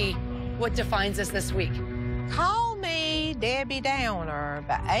going to be what defines us this week. Call me Debbie Downer,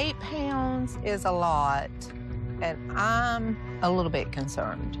 but 8 pounds is a lot, and I'm a little bit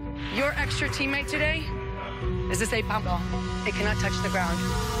concerned. Your extra teammate today is this 8-pound ball. It cannot touch the ground.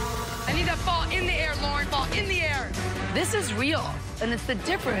 I need that ball in the air, Lauren, ball in the air. This is real, and it's the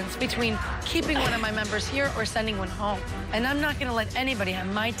difference between keeping one of my members here or sending one home. And I'm not gonna let anybody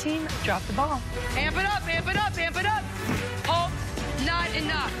on my team drop the ball. Amp it up, amp it up, amp it up. Oh, not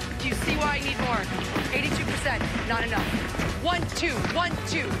enough. Do you see why I need more? 82%, not enough. 1, 2, 1,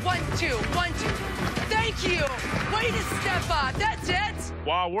 2, 1, 2, 1, 2. Thank you. Way to step up. That's it.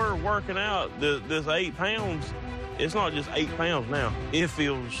 While we're working out this 8 pounds, it's not just 8 pounds now. It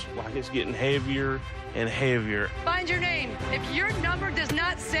feels like it's getting heavier and heavier. Find your name. If your number does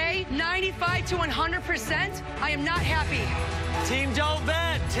not say 95 to 100%, I am not happy. Team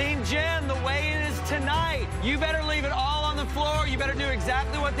Dolvet, Team Jen, the weigh-in is tonight. You better leave it all on the floor. You better do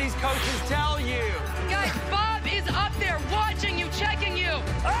exactly what these coaches tell you. Guys, Bob is up there watching you, checking you.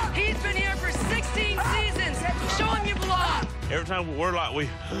 He's been here for 16 seasons. Show him you belong. Every time we're like,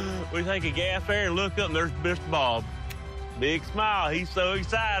 we take a gasp there and look up, and there's Mr. Bob. Big smile. He's so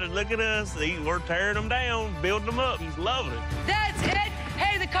excited. Look at us. We're tearing them down, building them up. He's loving it. That's it.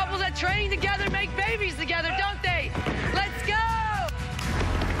 Hey, the couples that train together make babies together, don't they? Let's go.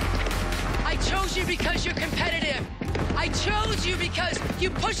 I chose you because you're competitive. I chose you because you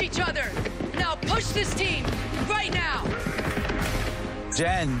push each other. Now push this team right now.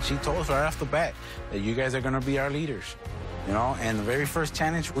 Jen, she told us right off the bat that you guys are going to be our leaders, you know, and the very first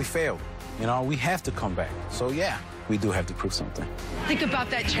challenge, we failed. You know, we have to come back. So, yeah, we do have to prove something. Think about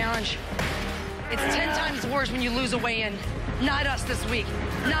that challenge. It's 10 times worse when you lose a weigh-in. Not us this week.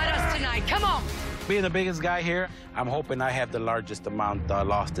 Not us tonight. Come on. Being the biggest guy here, I'm hoping I have the largest amount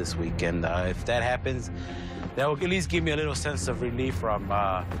lost this week. And if that happens, that will at least give me a little sense of relief from,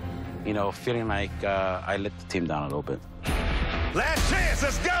 you know, feeling like I let the team down a little bit. Last chance,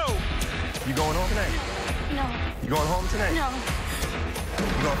 let's go! You going home tonight? No. You going home tonight? No.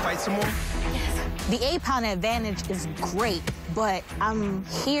 You gonna fight some more? The 8-pound advantage is great, but I'm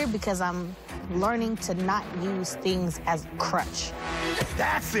here because I'm learning to not use things as a crutch.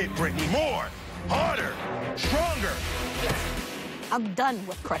 That's it, Brittany. More, harder, stronger. I'm done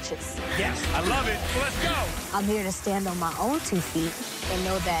with crutches. Yes, I love it. Let's go. I'm here to stand on my own 2 feet and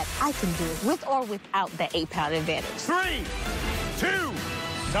know that I can do it with or without the 8-pound advantage. 3, 2,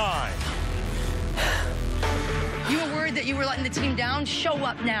 time. You were worried that you were letting the team down? Show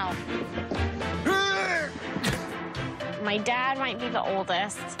up now. My dad might be the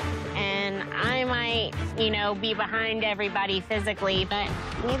oldest, and I might, you know, be behind everybody physically, but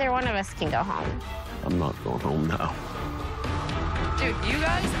neither one of us can go home. I'm not going home now. Dude, you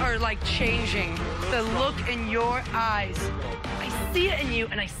guys are like changing. The look in your eyes. I see it in you,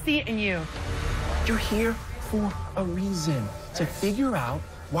 and I see it in you. You're here for a reason, to figure out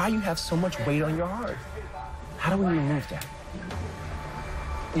why you have so much weight on your heart. How do we remove that?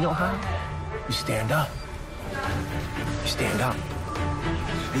 You know how? You stand up. You stand up.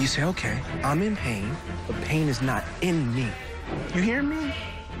 And you say, okay, I'm in pain, but pain is not in me. You hear me?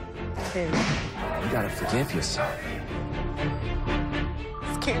 You gotta forgive yourself.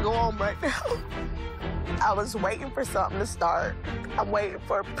 This can't go on right now. I was waiting for something to start. I'm waiting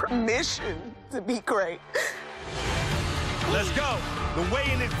for permission to be great. Let's go. The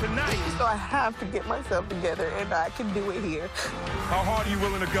weigh-in is tonight. So I have to get myself together, and I can do it here. How hard are you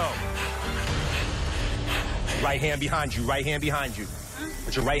willing to go? Right hand behind you, right hand behind you.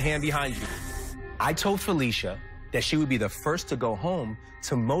 Put your right hand behind you. I told Felicia that she would be the first to go home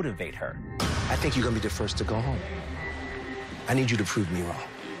to motivate her. I think you're gonna be the first to go home. I need you to prove me wrong.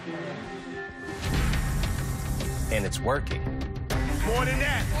 And it's working. More than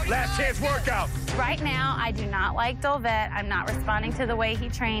that. Last chance workout. Right now, I do not like Dolvet. I'm not responding to the way he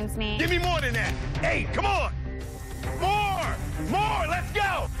trains me. Give me more than that. Hey, come on. More. Let's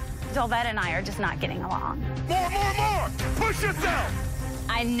go. Dolvet and I are just not getting along. More. Push yourself.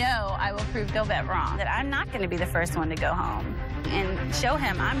 I know I will prove Dolvet wrong, that I'm not going to be the first one to go home and show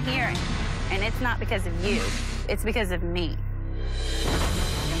him I'm here. And it's not because of you. It's because of me.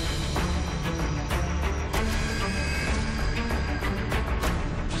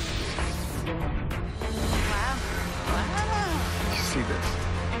 See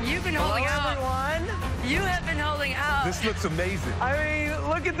this? You've been holding out. Everyone. You have been holding out. This looks amazing. I mean,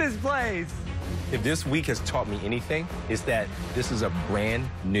 look at this place. If this week has taught me anything, it's that this is a brand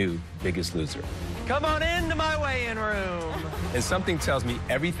new Biggest Loser. Come on into my weigh-in room. And something tells me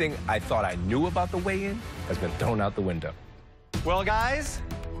everything I thought I knew about the weigh-in has been thrown out the window. Well, guys,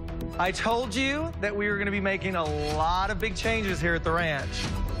 I told you that we were going to be making a lot of big changes here at the ranch.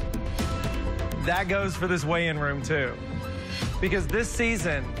 That goes for this weigh-in room, too. Because this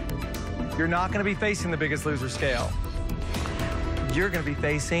season, you're not going to be facing the Biggest Loser scale. You're going to be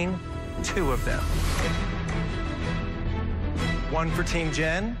facing 2 of them. One for Team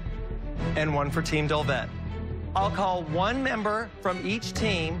Jen and one for Team Dolvet. I'll call one member from each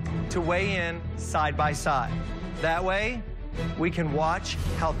team to weigh in side by side. That way, we can watch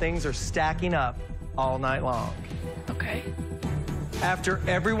how things are stacking up all night long. Okay. After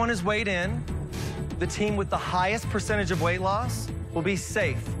everyone is weighed in, the team with the highest percentage of weight loss will be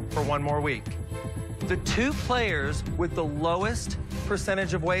safe for 1 more week. The 2 players with the lowest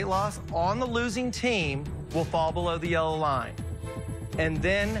percentage of weight loss on the losing team will fall below the yellow line. And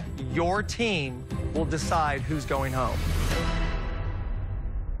then your team will decide who's going home.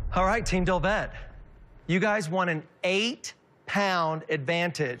 All right, Team Dolvet, you guys want an 8-pound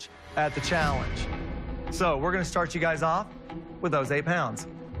advantage at the challenge. So we're gonna start you guys off with those 8 pounds.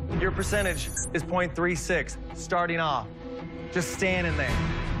 Your percentage is 0.36, starting off. Just standing there.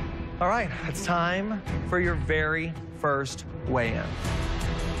 All right, it's time for your very first weigh-in.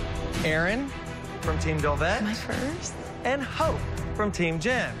 Aaron from Team Dolvet. My first? And Hope from Team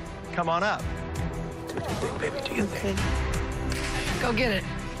Jen. Come on up. Do you think, baby? Do you think? Go get it.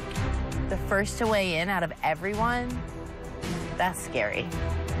 The first to weigh in out of everyone, that's scary.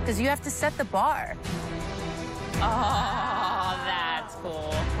 Because you have to set the bar. Oh, that's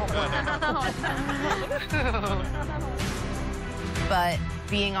cool. But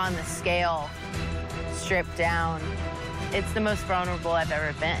being on the scale, stripped down, it's the most vulnerable I've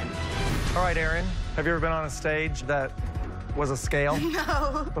ever been. All right, Aaron, Have you ever been on a stage that was a scale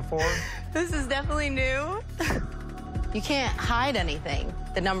No. before? This is definitely new. You can't hide anything.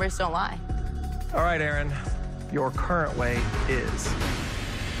 The numbers don't lie. All right, Aaron, your current weight is...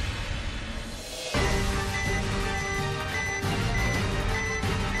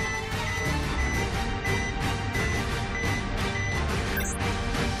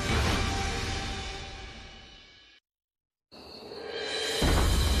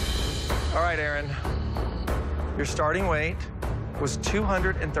 All right, Aaron, your starting weight was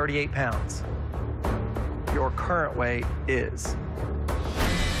 238 pounds. Your current weight is...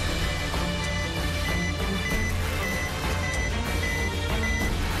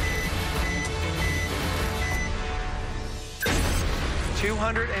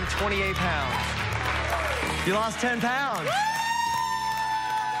 ...228 pounds. You lost 10 pounds.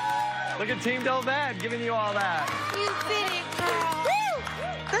 Look at Team Delvet giving you all that. You did it, girl.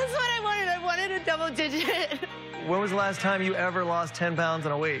 That's what I wanted. I wanted a double digit. When was the last time you ever lost 10 pounds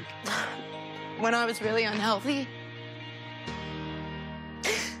in a week? When I was really unhealthy.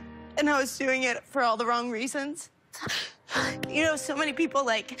 And I was doing it for all the wrong reasons. You know, so many people,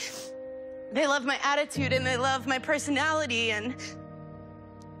 like, they love my attitude and they love my personality, and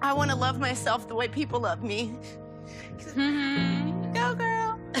I want to love myself the way people love me. Go,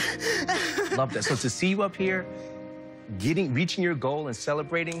 girl. Love that. So to see you up here, reaching your goal and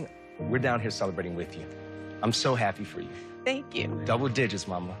celebrating, we're down here celebrating with you. I'm so happy for you. Thank you. Double digits,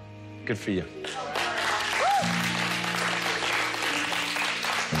 mama. Good for you.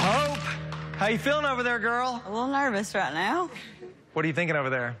 Hope, how you feeling over there, girl? A little nervous right now. What are you thinking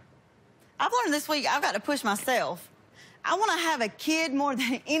over there? I've learned this week I've got to push myself. I want to have a kid more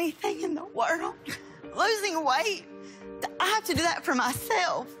than anything in the world. Losing weight, I have to do that for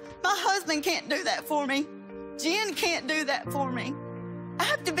myself. My husband can't do that for me. Jen can't do that for me. I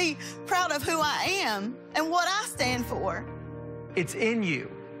have to be proud of who I am and what I stand for. It's in you,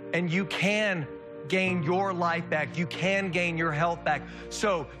 and you can gain your life back. You can gain your health back,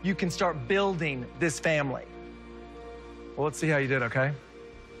 so you can start building this family. Well, let's see how you did, okay?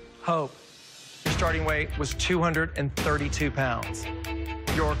 Hope, your starting weight was 232 pounds.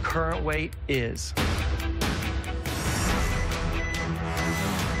 Your current weight is...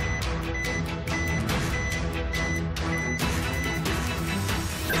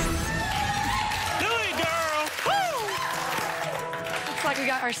 Looks like we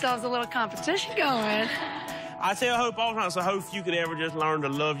got ourselves a little competition going. I tell Hope all the time, so Hope, if you could ever just learn to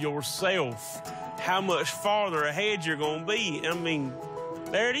love yourself, how much farther ahead you're going to be. I mean,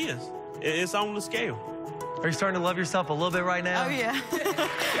 there it is. It's on the scale. Are you starting to love yourself a little bit right now? Oh, yeah.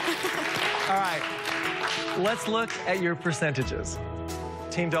 All right, let's look at your percentages.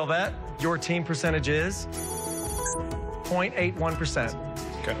 Team Delvet, your team percentage is 0.81%.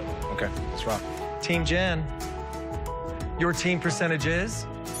 Okay, that's right. Team Jen, your team percentage is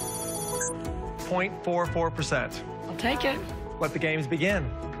 0.44%. I'll take it. Let the games begin.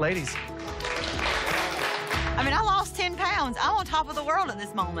 Ladies. I mean, I lost 10 pounds. I'm on top of the world at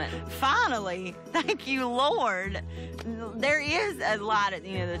this moment. Finally. Thank you, Lord. There is a light at the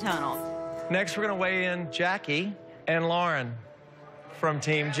end of the tunnel. Next, we're going to weigh in Jackie and Lauren from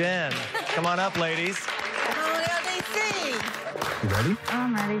Team Jen. Come on up, ladies. Oh, LDC. You ready?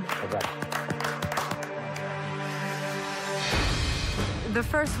 I'm ready. Okay. The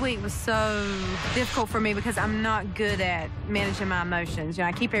first week was so difficult for me because I'm not good at managing my emotions. You know,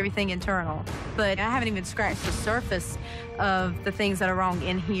 I keep everything internal, but I haven't even scratched the surface of the things that are wrong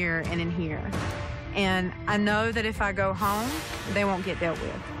in here and in here. And I know that if I go home, they won't get dealt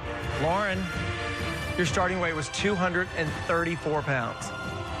with. Lauren, your starting weight was 234 pounds.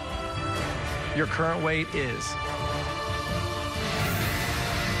 Your current weight is...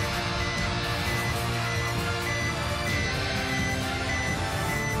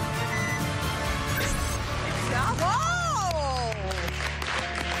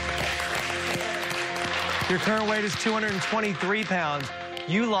 Your current weight is 223 pounds.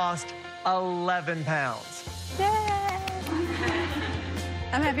 You lost 11 pounds.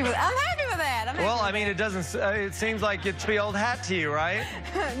 I'm happy with that. Well, I mean, it doesn't, it seems like it's the old hat to you, right?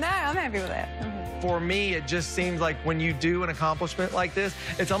 No, I'm happy with that. For me, it just seems like when you do an accomplishment like this,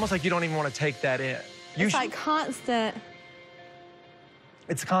 it's almost like you don't even want to take that in. It's like constant.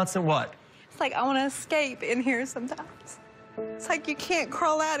 It's a constant what? It's like I want to escape in here sometimes. It's like you can't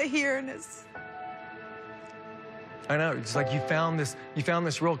crawl out of here, and it's... I know, it's like you found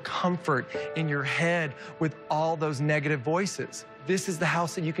this real comfort in your head with all those negative voices. This is the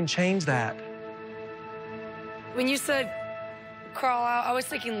house that you can change that. When you said crawl out. I was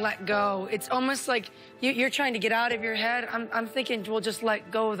thinking let go. It's almost like you're trying to get out of your head. I'm thinking we'll just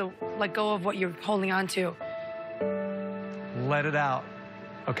let go of what you're holding on to. Let it out,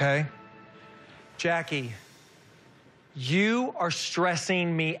 okay? Jackie, you are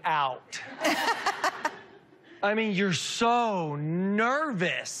stressing me out. I mean, you're so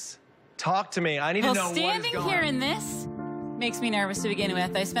nervous. Talk to me. I need to know what is going on. Standing here in this makes me nervous to begin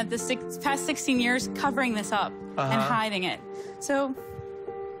with. I spent the past 16 years covering this up and hiding it. So,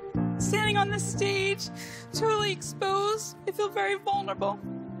 standing on this stage, totally exposed, I feel very vulnerable.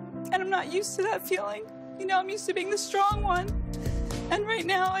 And I'm not used to that feeling. You know, I'm used to being the strong one. And right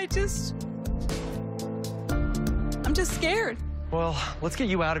now, I'm just scared. Well, let's get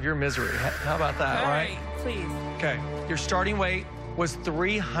you out of your misery. How about that, All right? Please. Okay, your starting weight was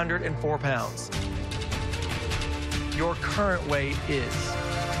 304 pounds. Your current weight is...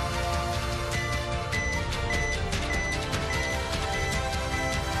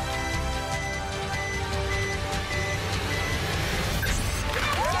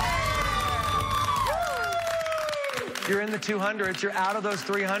 You're in the 200s. You're out of those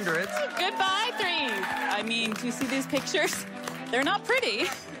 300s. Goodbye, threes. I mean, do you see these pictures? They're not pretty,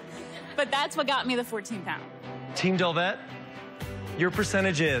 but that's what got me the 14 pound. Team Delvette, your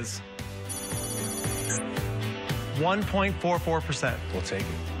percentage is 1.44%. We'll take it.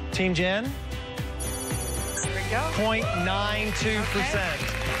 Team Jen? Here we go.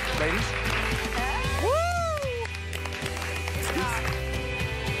 0.92%. Ladies?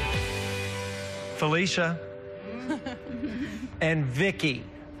 Felicia and Vicky.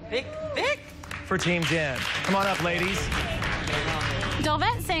 Vic. For Team Jen. Come on up, ladies.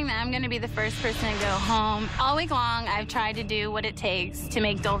 Delvette's saying that I'm going to be the first person to go home. All week long, I've tried to do what it takes to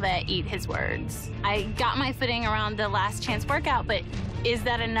make Delvette eat his words. I got my footing around the last chance workout, but is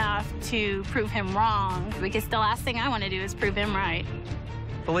that enough to prove him wrong? Because the last thing I want to do is prove him right.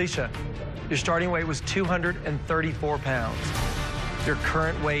 Felicia, your starting weight was 234 pounds. Your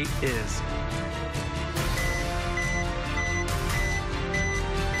current weight is...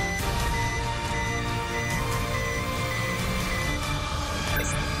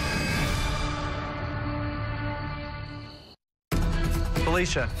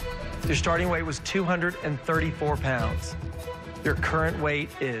 Felicia, your starting weight was 234 pounds. Your current weight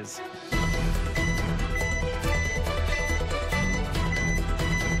is...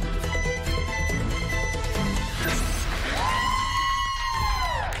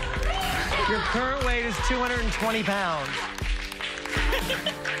 Your current weight is 220 pounds.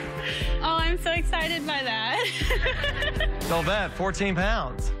 Oh, I'm so excited by that. Delvette, 14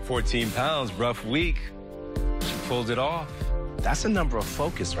 pounds. 14 pounds, rough week. She pulled it off. That's a number of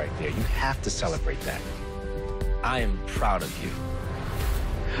focus right there. You have to celebrate that. I am proud of you.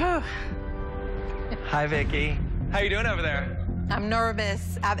 Hi, Vicky. How you doing over there? I'm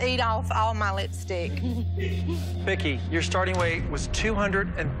nervous. I've eaten off all my lipstick. Vicky, your starting weight was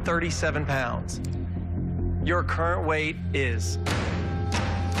 237 pounds. Your current weight is...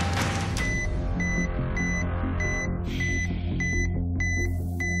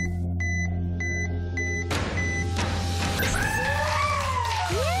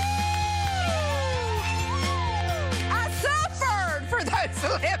 That's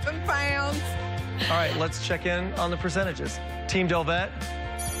 11 pounds. All right, let's check in on the percentages. Team Delvette,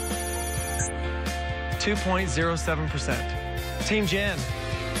 2.07%. Team Jen,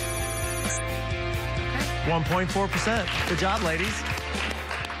 1.4%. Good job, ladies.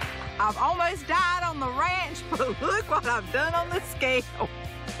 I've almost died on the ranch, but look what I've done on the scale.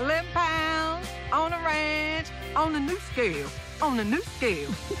 11 pounds on the ranch, on the new scale, on the new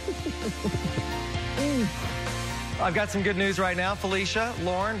scale. I've got some good news right now. Felicia,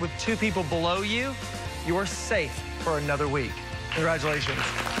 Lauren, with 2 people below you, you're safe for another week. Congratulations.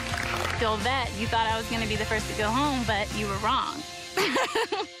 Delvette, you thought I was going to be the first to go home, but you were wrong.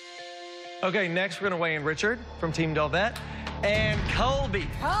 Okay, next we're going to weigh in Richard from Team Delvette and Colby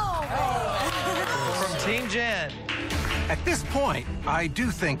from Team Jen. At this point, I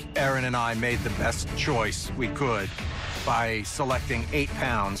do think Erin and I made the best choice we could by selecting 8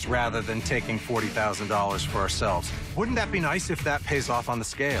 pounds rather than taking $40,000 for ourselves. Wouldn't that be nice if that pays off on the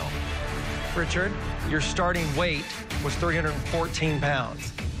scale? Richard, your starting weight was 314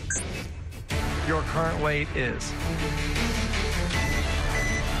 pounds. Your current weight is...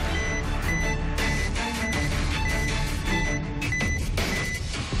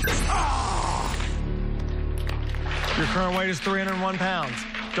 Your current weight is 301 pounds.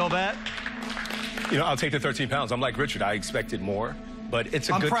 Delvette? You know, I'll take the 13 pounds. I'm like Richard. I expected more, but it's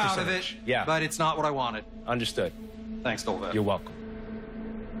a good percentage. I'm proud of it, yeah, but it's not what I wanted. Understood. Thanks, Delvette. You're welcome.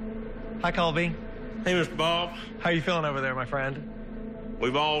 Hi, Colby. Hey, Mr. Bob. How you feeling over there, my friend?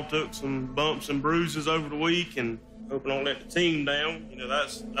 We've all took some bumps and bruises over the week, and hope we don't let the team down. You know,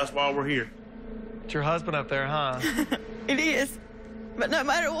 that's why we're here. It's your husband up there, huh? It is. But no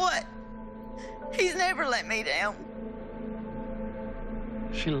matter what, he's never let me down.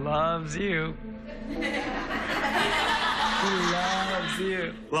 She loves you. She loves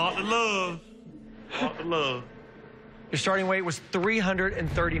you. Lot to love. Lot to love. Your starting weight was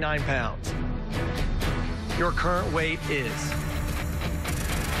 339 pounds. Your current weight is...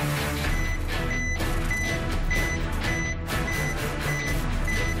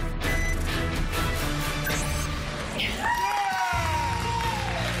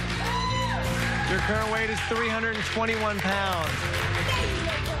 Your current weight is 321 pounds.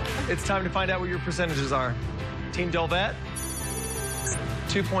 It's time to find out what your percentages are. Team Delvette,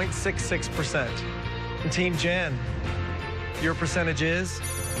 2.66%. And Team Jen, your percentage is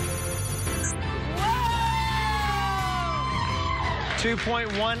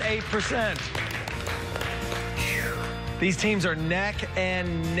 2.18%. These teams are neck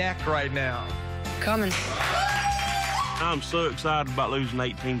and neck right now. Coming. I'm so excited about losing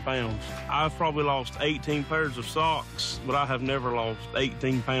 18 pounds. I've probably lost 18 pairs of socks, but I have never lost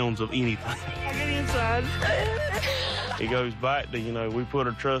 18 pounds of anything. I get inside. It goes back to, you know, we put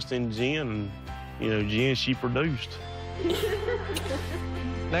our trust in Jen, and, you know, Jen, she produced.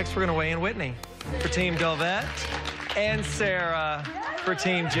 Next, we're gonna weigh in Whitney for Team Delvette and Sarah for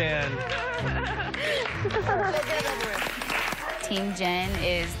Team Jen. Team Jen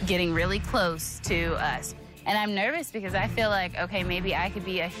is getting really close to us. And I'm nervous because I feel like, okay, maybe I could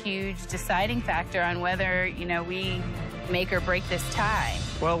be a huge deciding factor on whether, you know, we make or break this tie.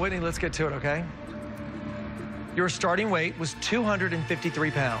 Well, Whitney, let's get to it, okay? Your starting weight was 253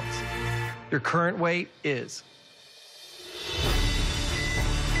 pounds. Your current weight is...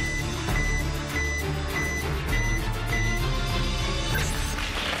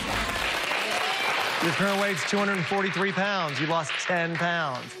 Your current weight's 243 pounds. You lost 10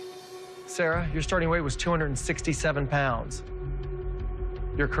 pounds. Sarah, your starting weight was 267 pounds.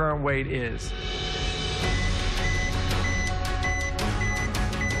 Your current weight is...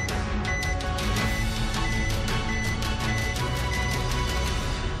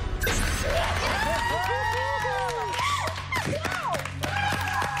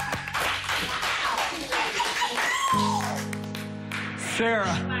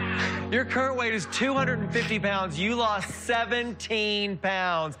 Sarah, your current weight is 250 pounds. You lost 17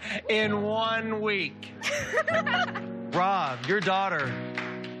 pounds in 1 week. Rob, your daughter,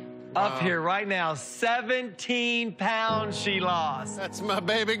 up here right now, 17 pounds she lost. That's my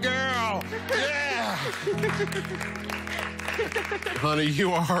baby girl. Yeah. Honey,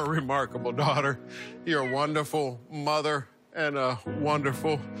 you are a remarkable daughter. You're a wonderful mother and a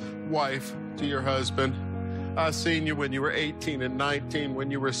wonderful wife to your husband. I seen you when you were 18 and 19,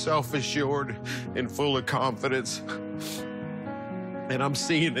 when you were self-assured and full of confidence. And I'm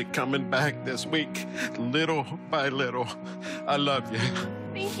seeing it coming back this week, little by little. I love you.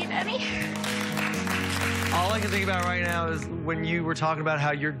 Thank you, Daddy. All I can think about right now is when you were talking about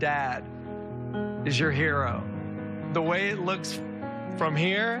how your dad is your hero. The way it looks from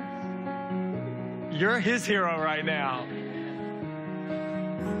here, you're his hero right now.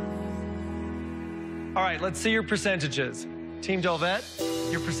 All right, let's see your percentages. Team Delvette,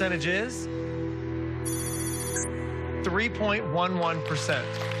 your percentage is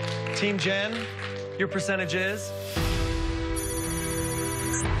 3.11%. Team Jen, your percentage is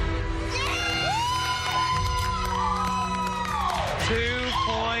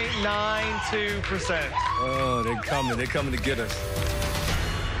 2.92%. Oh, they're coming to get us.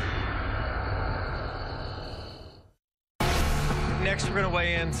 Next, we're gonna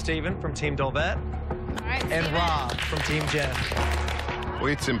weigh in Steven from Team Delvette and Rob from Team Jen. Well,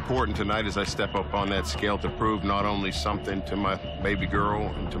 it's important tonight as I step up on that scale to prove not only something to my baby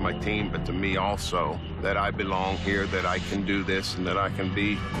girl and to my team, but to me also, that I belong here, that I can do this, and that I can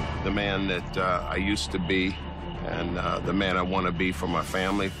be the man that I used to be, and the man I want to be for my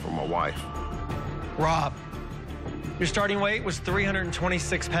family, for my wife. Rob, your starting weight was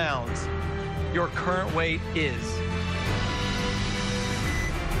 326 pounds. Your current weight is...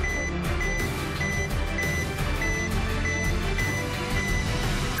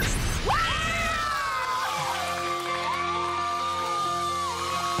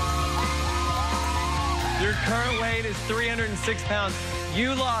 Your current weight is 306 pounds.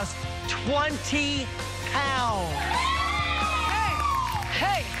 You lost 20 pounds.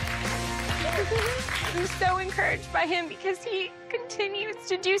 Hey! I'm so encouraged by him because he continues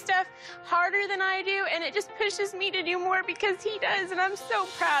to do stuff harder than I do, and it just pushes me to do more because he does, and I'm so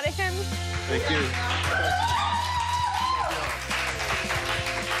proud of him. Thank you.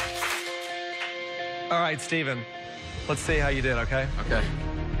 All right, Steven, let's see how you did, okay? Okay.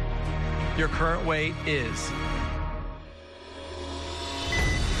 Your current weight is...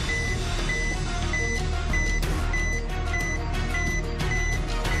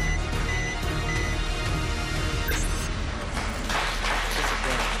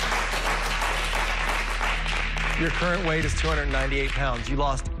 Your current weight is 298 pounds. You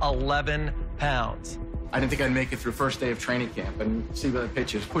lost 11 pounds. I didn't think I'd make it through first day of training camp, and see the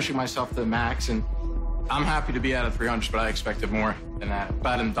pictures, pushing myself to the max, and I'm happy to be out of 300, but I expected more than that.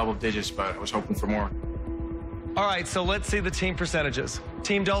 About in double digits, but I was hoping for more. All right, so let's see the team percentages.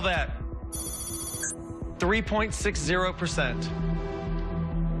 Team Delvette, 3.60%.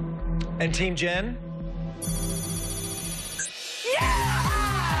 And Team Jen?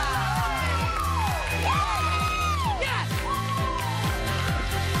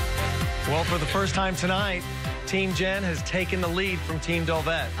 Well, for the first time tonight, Team Jen has taken the lead from Team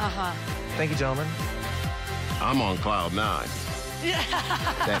Delvette. Thank you, gentlemen. I'm on cloud 9. Yeah.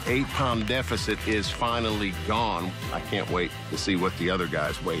 That 8-pound deficit is finally gone. I can't wait to see what the other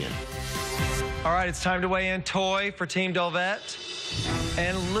guys weigh in. All right, it's time to weigh in. Toy for Team Delvette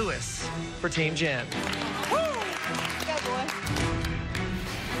and Lewis for Team Jen. Woo! Go, boy.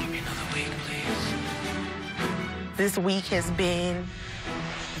 Give me another week, please. This week has been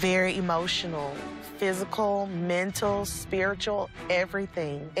very emotional, physical, mental, spiritual,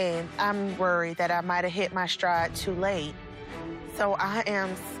 everything. And I'm worried that I might have hit my stride too late. So I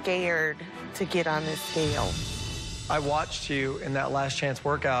am scared to get on this scale. I watched you in that last chance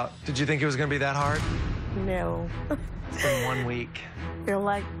workout. Did you think it was going to be that hard? No. It's been 1 week. Feel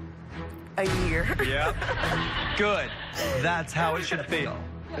like a year. Yep. Good. That's how it should feel.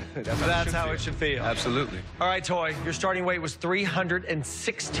 That's how it should feel. Absolutely. All right, Toy, your starting weight was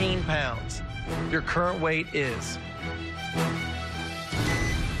 316 pounds. Your current weight is...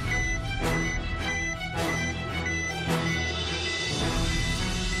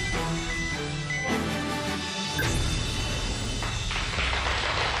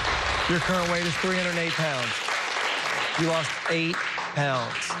 Your current weight is 308 pounds. You lost 8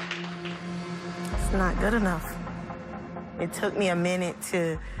 pounds. It's not good enough. It took me a minute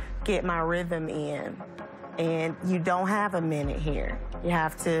to get my rhythm in. And you don't have a minute here. You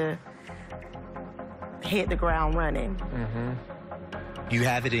have to hit the ground running. You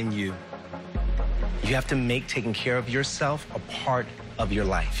have it in you. You have to make taking care of yourself a part of your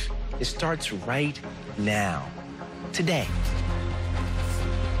life. It starts right now, today.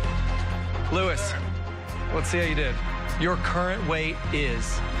 Lewis, let's see how you did. Your current weight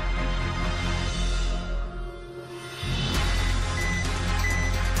is...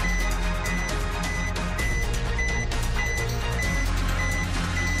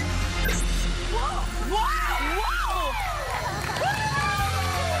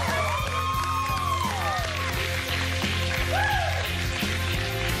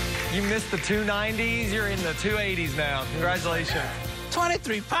 You missed the 290s, you're in the 280s now. Congratulations.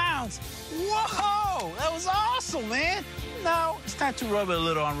 23 pounds. Whoa, that was awesome, man. Now it's time to rub it a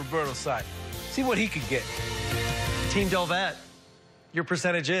little on Roberto's side. See what he could get. Team Delvette, your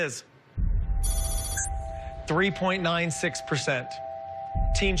percentage is 3.96%.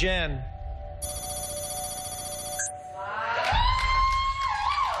 Team Jen,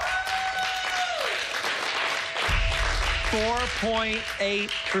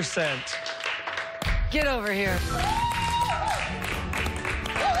 4.8%. Get over here.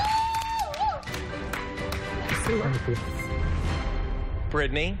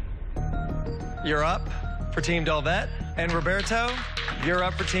 Brittany, you're up for Team Delvette. And Roberto, you're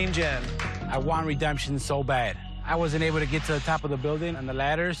up for Team Jen. I want redemption so bad. I wasn't able to get to the top of the building on the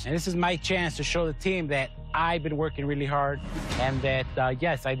ladders, and this is my chance to show the team that I've been working really hard and that,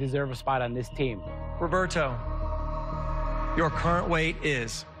 yes, I deserve a spot on this team. Roberto, your current weight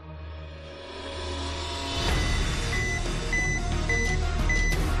is...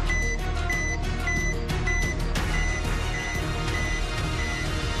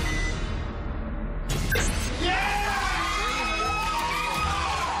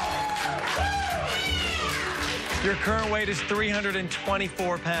 Your current weight is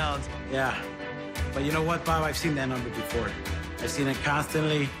 324 pounds. Yeah, but you know what, Bob? I've seen that number before. I've seen it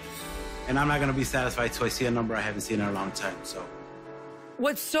constantly, and I'm not going to be satisfied till I see a number I haven't seen in a long time, so.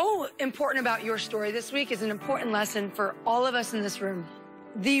 What's so important about your story this week is an important lesson for all of us in this room.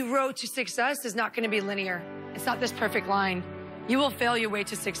 The road to success is not going to be linear. It's not this perfect line. You will fail your way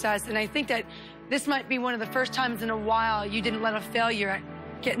to success, and I think that this might be one of the first times in a while you didn't let a failure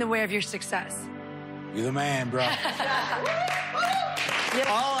get in the way of your success. You're the man, bro. All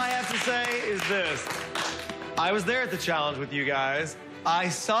I have to say is this. I was there at the challenge with you guys. I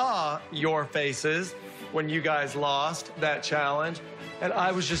saw your faces when you guys lost that challenge, and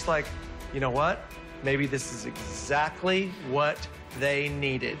I was just like, you know what? Maybe this is exactly what they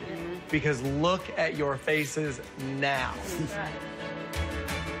needed. Because look at your faces now.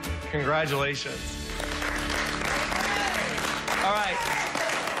 Congratulations. All right,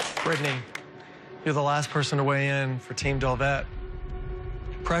 Brittany, you're the last person to weigh in for Team Delvette.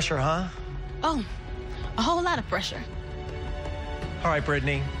 Pressure, huh? Oh, a whole lot of pressure. All right,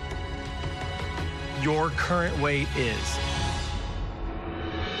 Brittany. Your current weight is...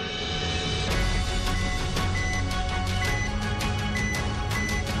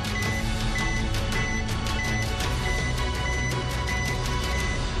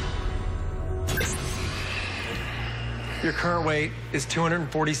 Your current weight is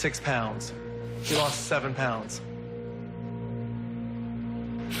 246 pounds. You lost 7 pounds.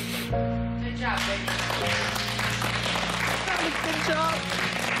 Good job, baby. Good job.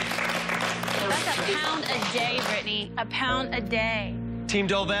 That's a pound a day, Brittany. A pound a day. Team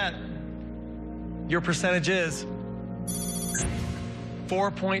Delvette, your percentage is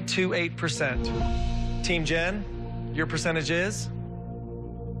 4.28%. Team Jen, your percentage is...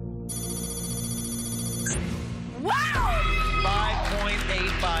 Wow!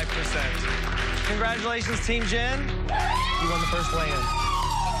 5.85%. Congratulations, Team Jen. You won the first weigh-in.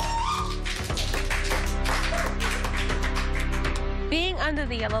 Being under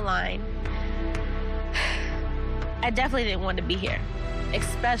the yellow line, I definitely didn't want to be here,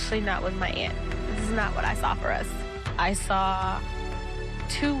 especially not with my aunt. This is not what I saw for us. I saw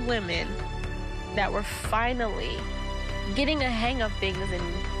 2 women that were finally getting a hang of things and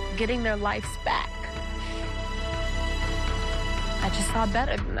getting their lives back. I just saw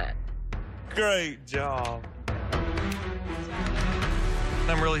better than that. Great job.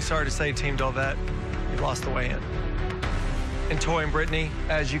 I'm really sorry to say, Team Delvette, you lost the weigh-in. And Toy and Brittany,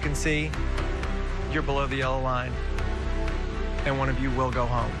 as you can see, you're below the yellow line. And one of you will go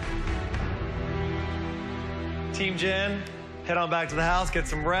home. Team Jen, head on back to the house, get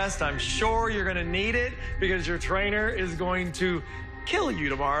some rest. I'm sure you're gonna need it because your trainer is going to kill you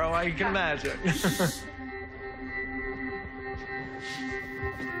tomorrow, I can imagine.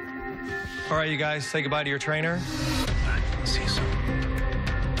 All right, you guys, say goodbye to your trainer. See you soon.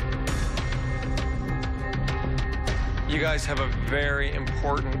 You guys have a very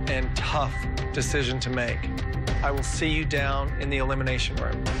important and tough decision to make. I will see you down in the elimination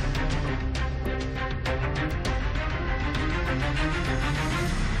room.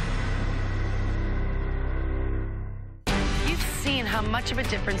 You've seen how much of a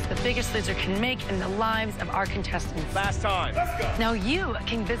difference The Biggest Loser can make in the lives of our contestants. Last time. Let's go. Now you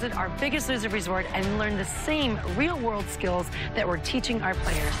can visit our Biggest Loser resort and learn the same real-world skills that we're teaching our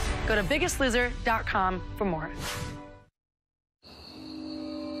players. Go to biggestloser.com for more.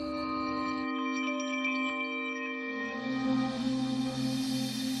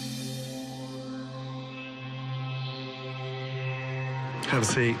 Have a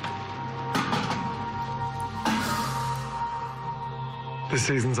seat. This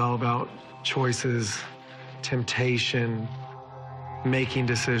season's all about choices, temptation, making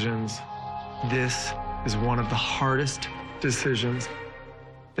decisions. This is one of the hardest decisions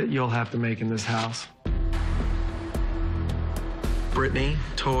that you'll have to make in this house. Brittany,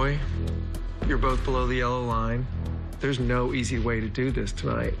 Toy, you're both below the yellow line. There's no easy way to do this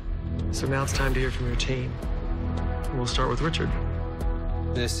tonight. So now it's time to hear from your team. We'll start with Richard.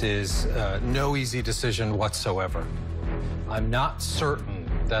 This is no easy decision whatsoever. I'm not certain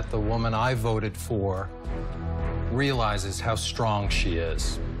that the woman I voted for realizes how strong she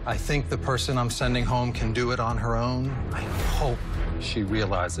is. I think the person I'm sending home can do it on her own. I hope she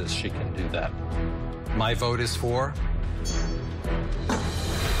realizes she can do that. My vote is for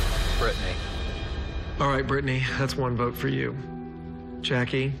Brittany. All right, Brittany, that's 1 vote for you.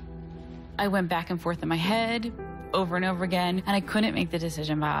 Jackie? I went back and forth in my head over and over again, and I couldn't make the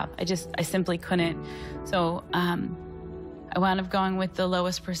decision, Bob. I simply couldn't. So I wound up going with the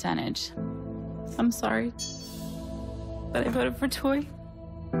lowest percentage. I'm sorry, but I voted for Toy.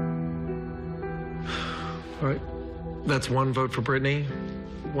 All right, that's 1 vote for Brittany,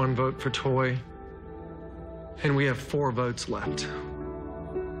 1 vote for Toy, and we have 4 votes left.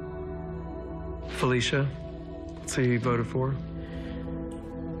 Felicia, let's see who you voted for.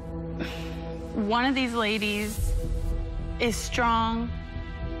 One of these ladies is strong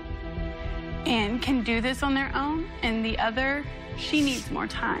and can do this on their own, and the other, she needs more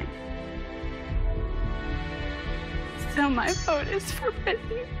time. So my vote is for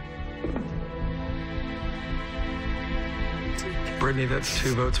Brittany. Brittany, that's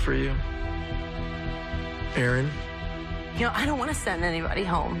 2 votes for you. Aaron? You know, I don't want to send anybody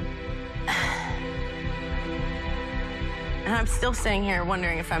home. And I'm still sitting here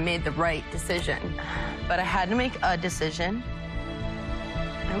wondering if I made the right decision. But I had to make a decision.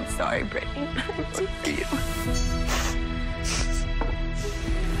 I'm sorry, Brittany. I'm sorry for you.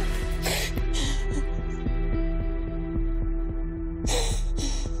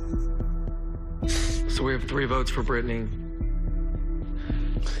 So we have 3 votes for Brittany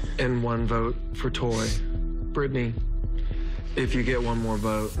and 1 vote for Toy. Brittany, if you get 1 more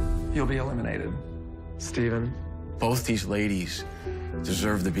vote, you'll be eliminated. Steven? Both these ladies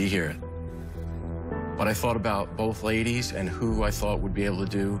deserve to be here. But I thought about both ladies and who I thought would be able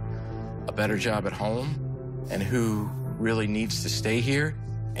to do a better job at home and who really needs to stay here.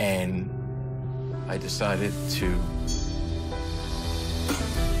 And I decided to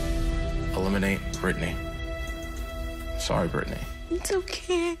eliminate Brittany. Sorry, Brittany. It's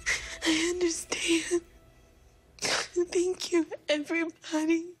okay. I understand. Thank you,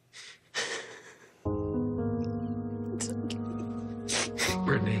 everybody. It's okay.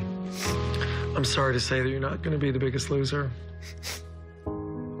 Brittany, I'm sorry to say that you're not going to be the biggest loser.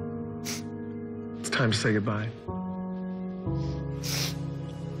 It's time to say goodbye.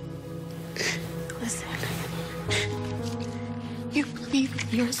 Listen, you believe in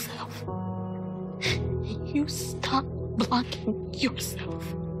yourself. You stop blocking yourself,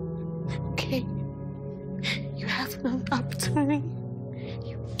 okay? You have another opportunity.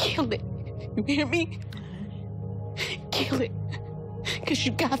 You kill it. You hear me? Kill it. Because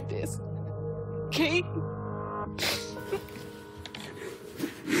you got this, okay?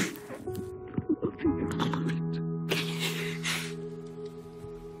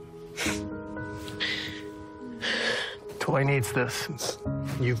 Toy needs this.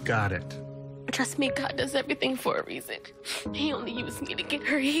 You've got it. Trust me, God does everything for a reason. He only used me to get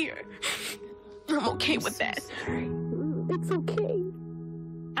her here. I'm okay with that. It's okay.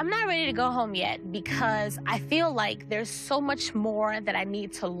 I'm not ready to go home yet because I feel like there's so much more that I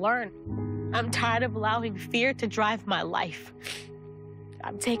need to learn. I'm tired of allowing fear to drive my life.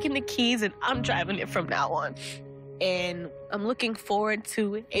 I'm taking the keys and I'm driving it from now on. And I'm looking forward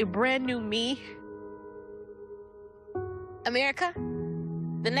to a brand new me. America,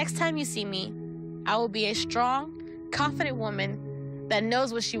 the next time you see me, I will be a strong, confident woman that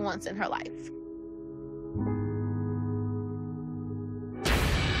knows what she wants in her life.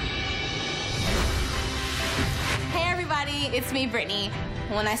 Hey everybody, it's me, Brittany.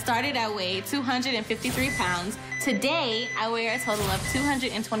 When I started, I weighed 253 pounds. Today, I weigh a total of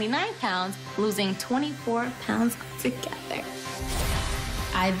 229 pounds, losing 24 pounds altogether.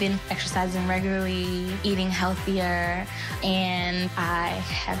 I've been exercising regularly, eating healthier, and I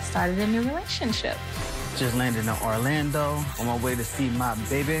have started a new relationship. Just landed in Orlando on my way to see my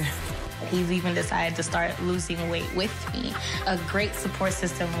baby. He's even decided to start losing weight with me. A great support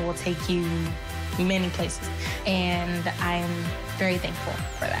system will take you many places, and I'm very thankful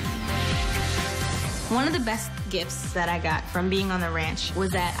for that. One of the best gifts that I got from being on the ranch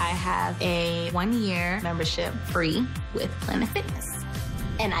was that I have a 1-year membership free with Planet Fitness.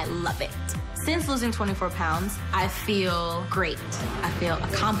 And I love it. Since losing 24 pounds, I feel great. I feel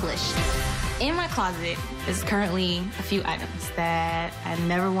accomplished. In my closet is currently a few items that I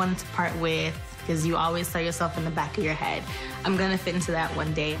never wanted to part with because you always tell yourself in the back of your head, I'm gonna fit into that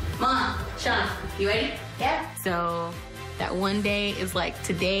one day. Mom, Sean, you ready? Yeah. So that one day is like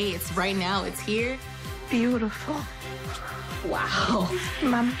today, it's right now, it's here. Beautiful. Wow.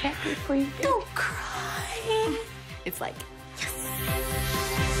 I'm happy for you. Don't cry. It's like, yes.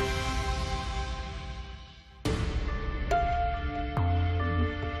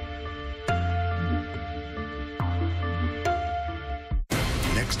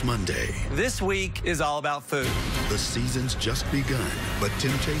 Next Monday. This week is all about food. The season's just begun, but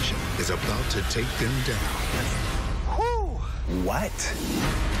temptation is about to take them down. Whew. What?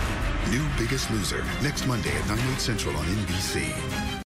 New Biggest Loser, next Monday at 9/8 Central on NBC.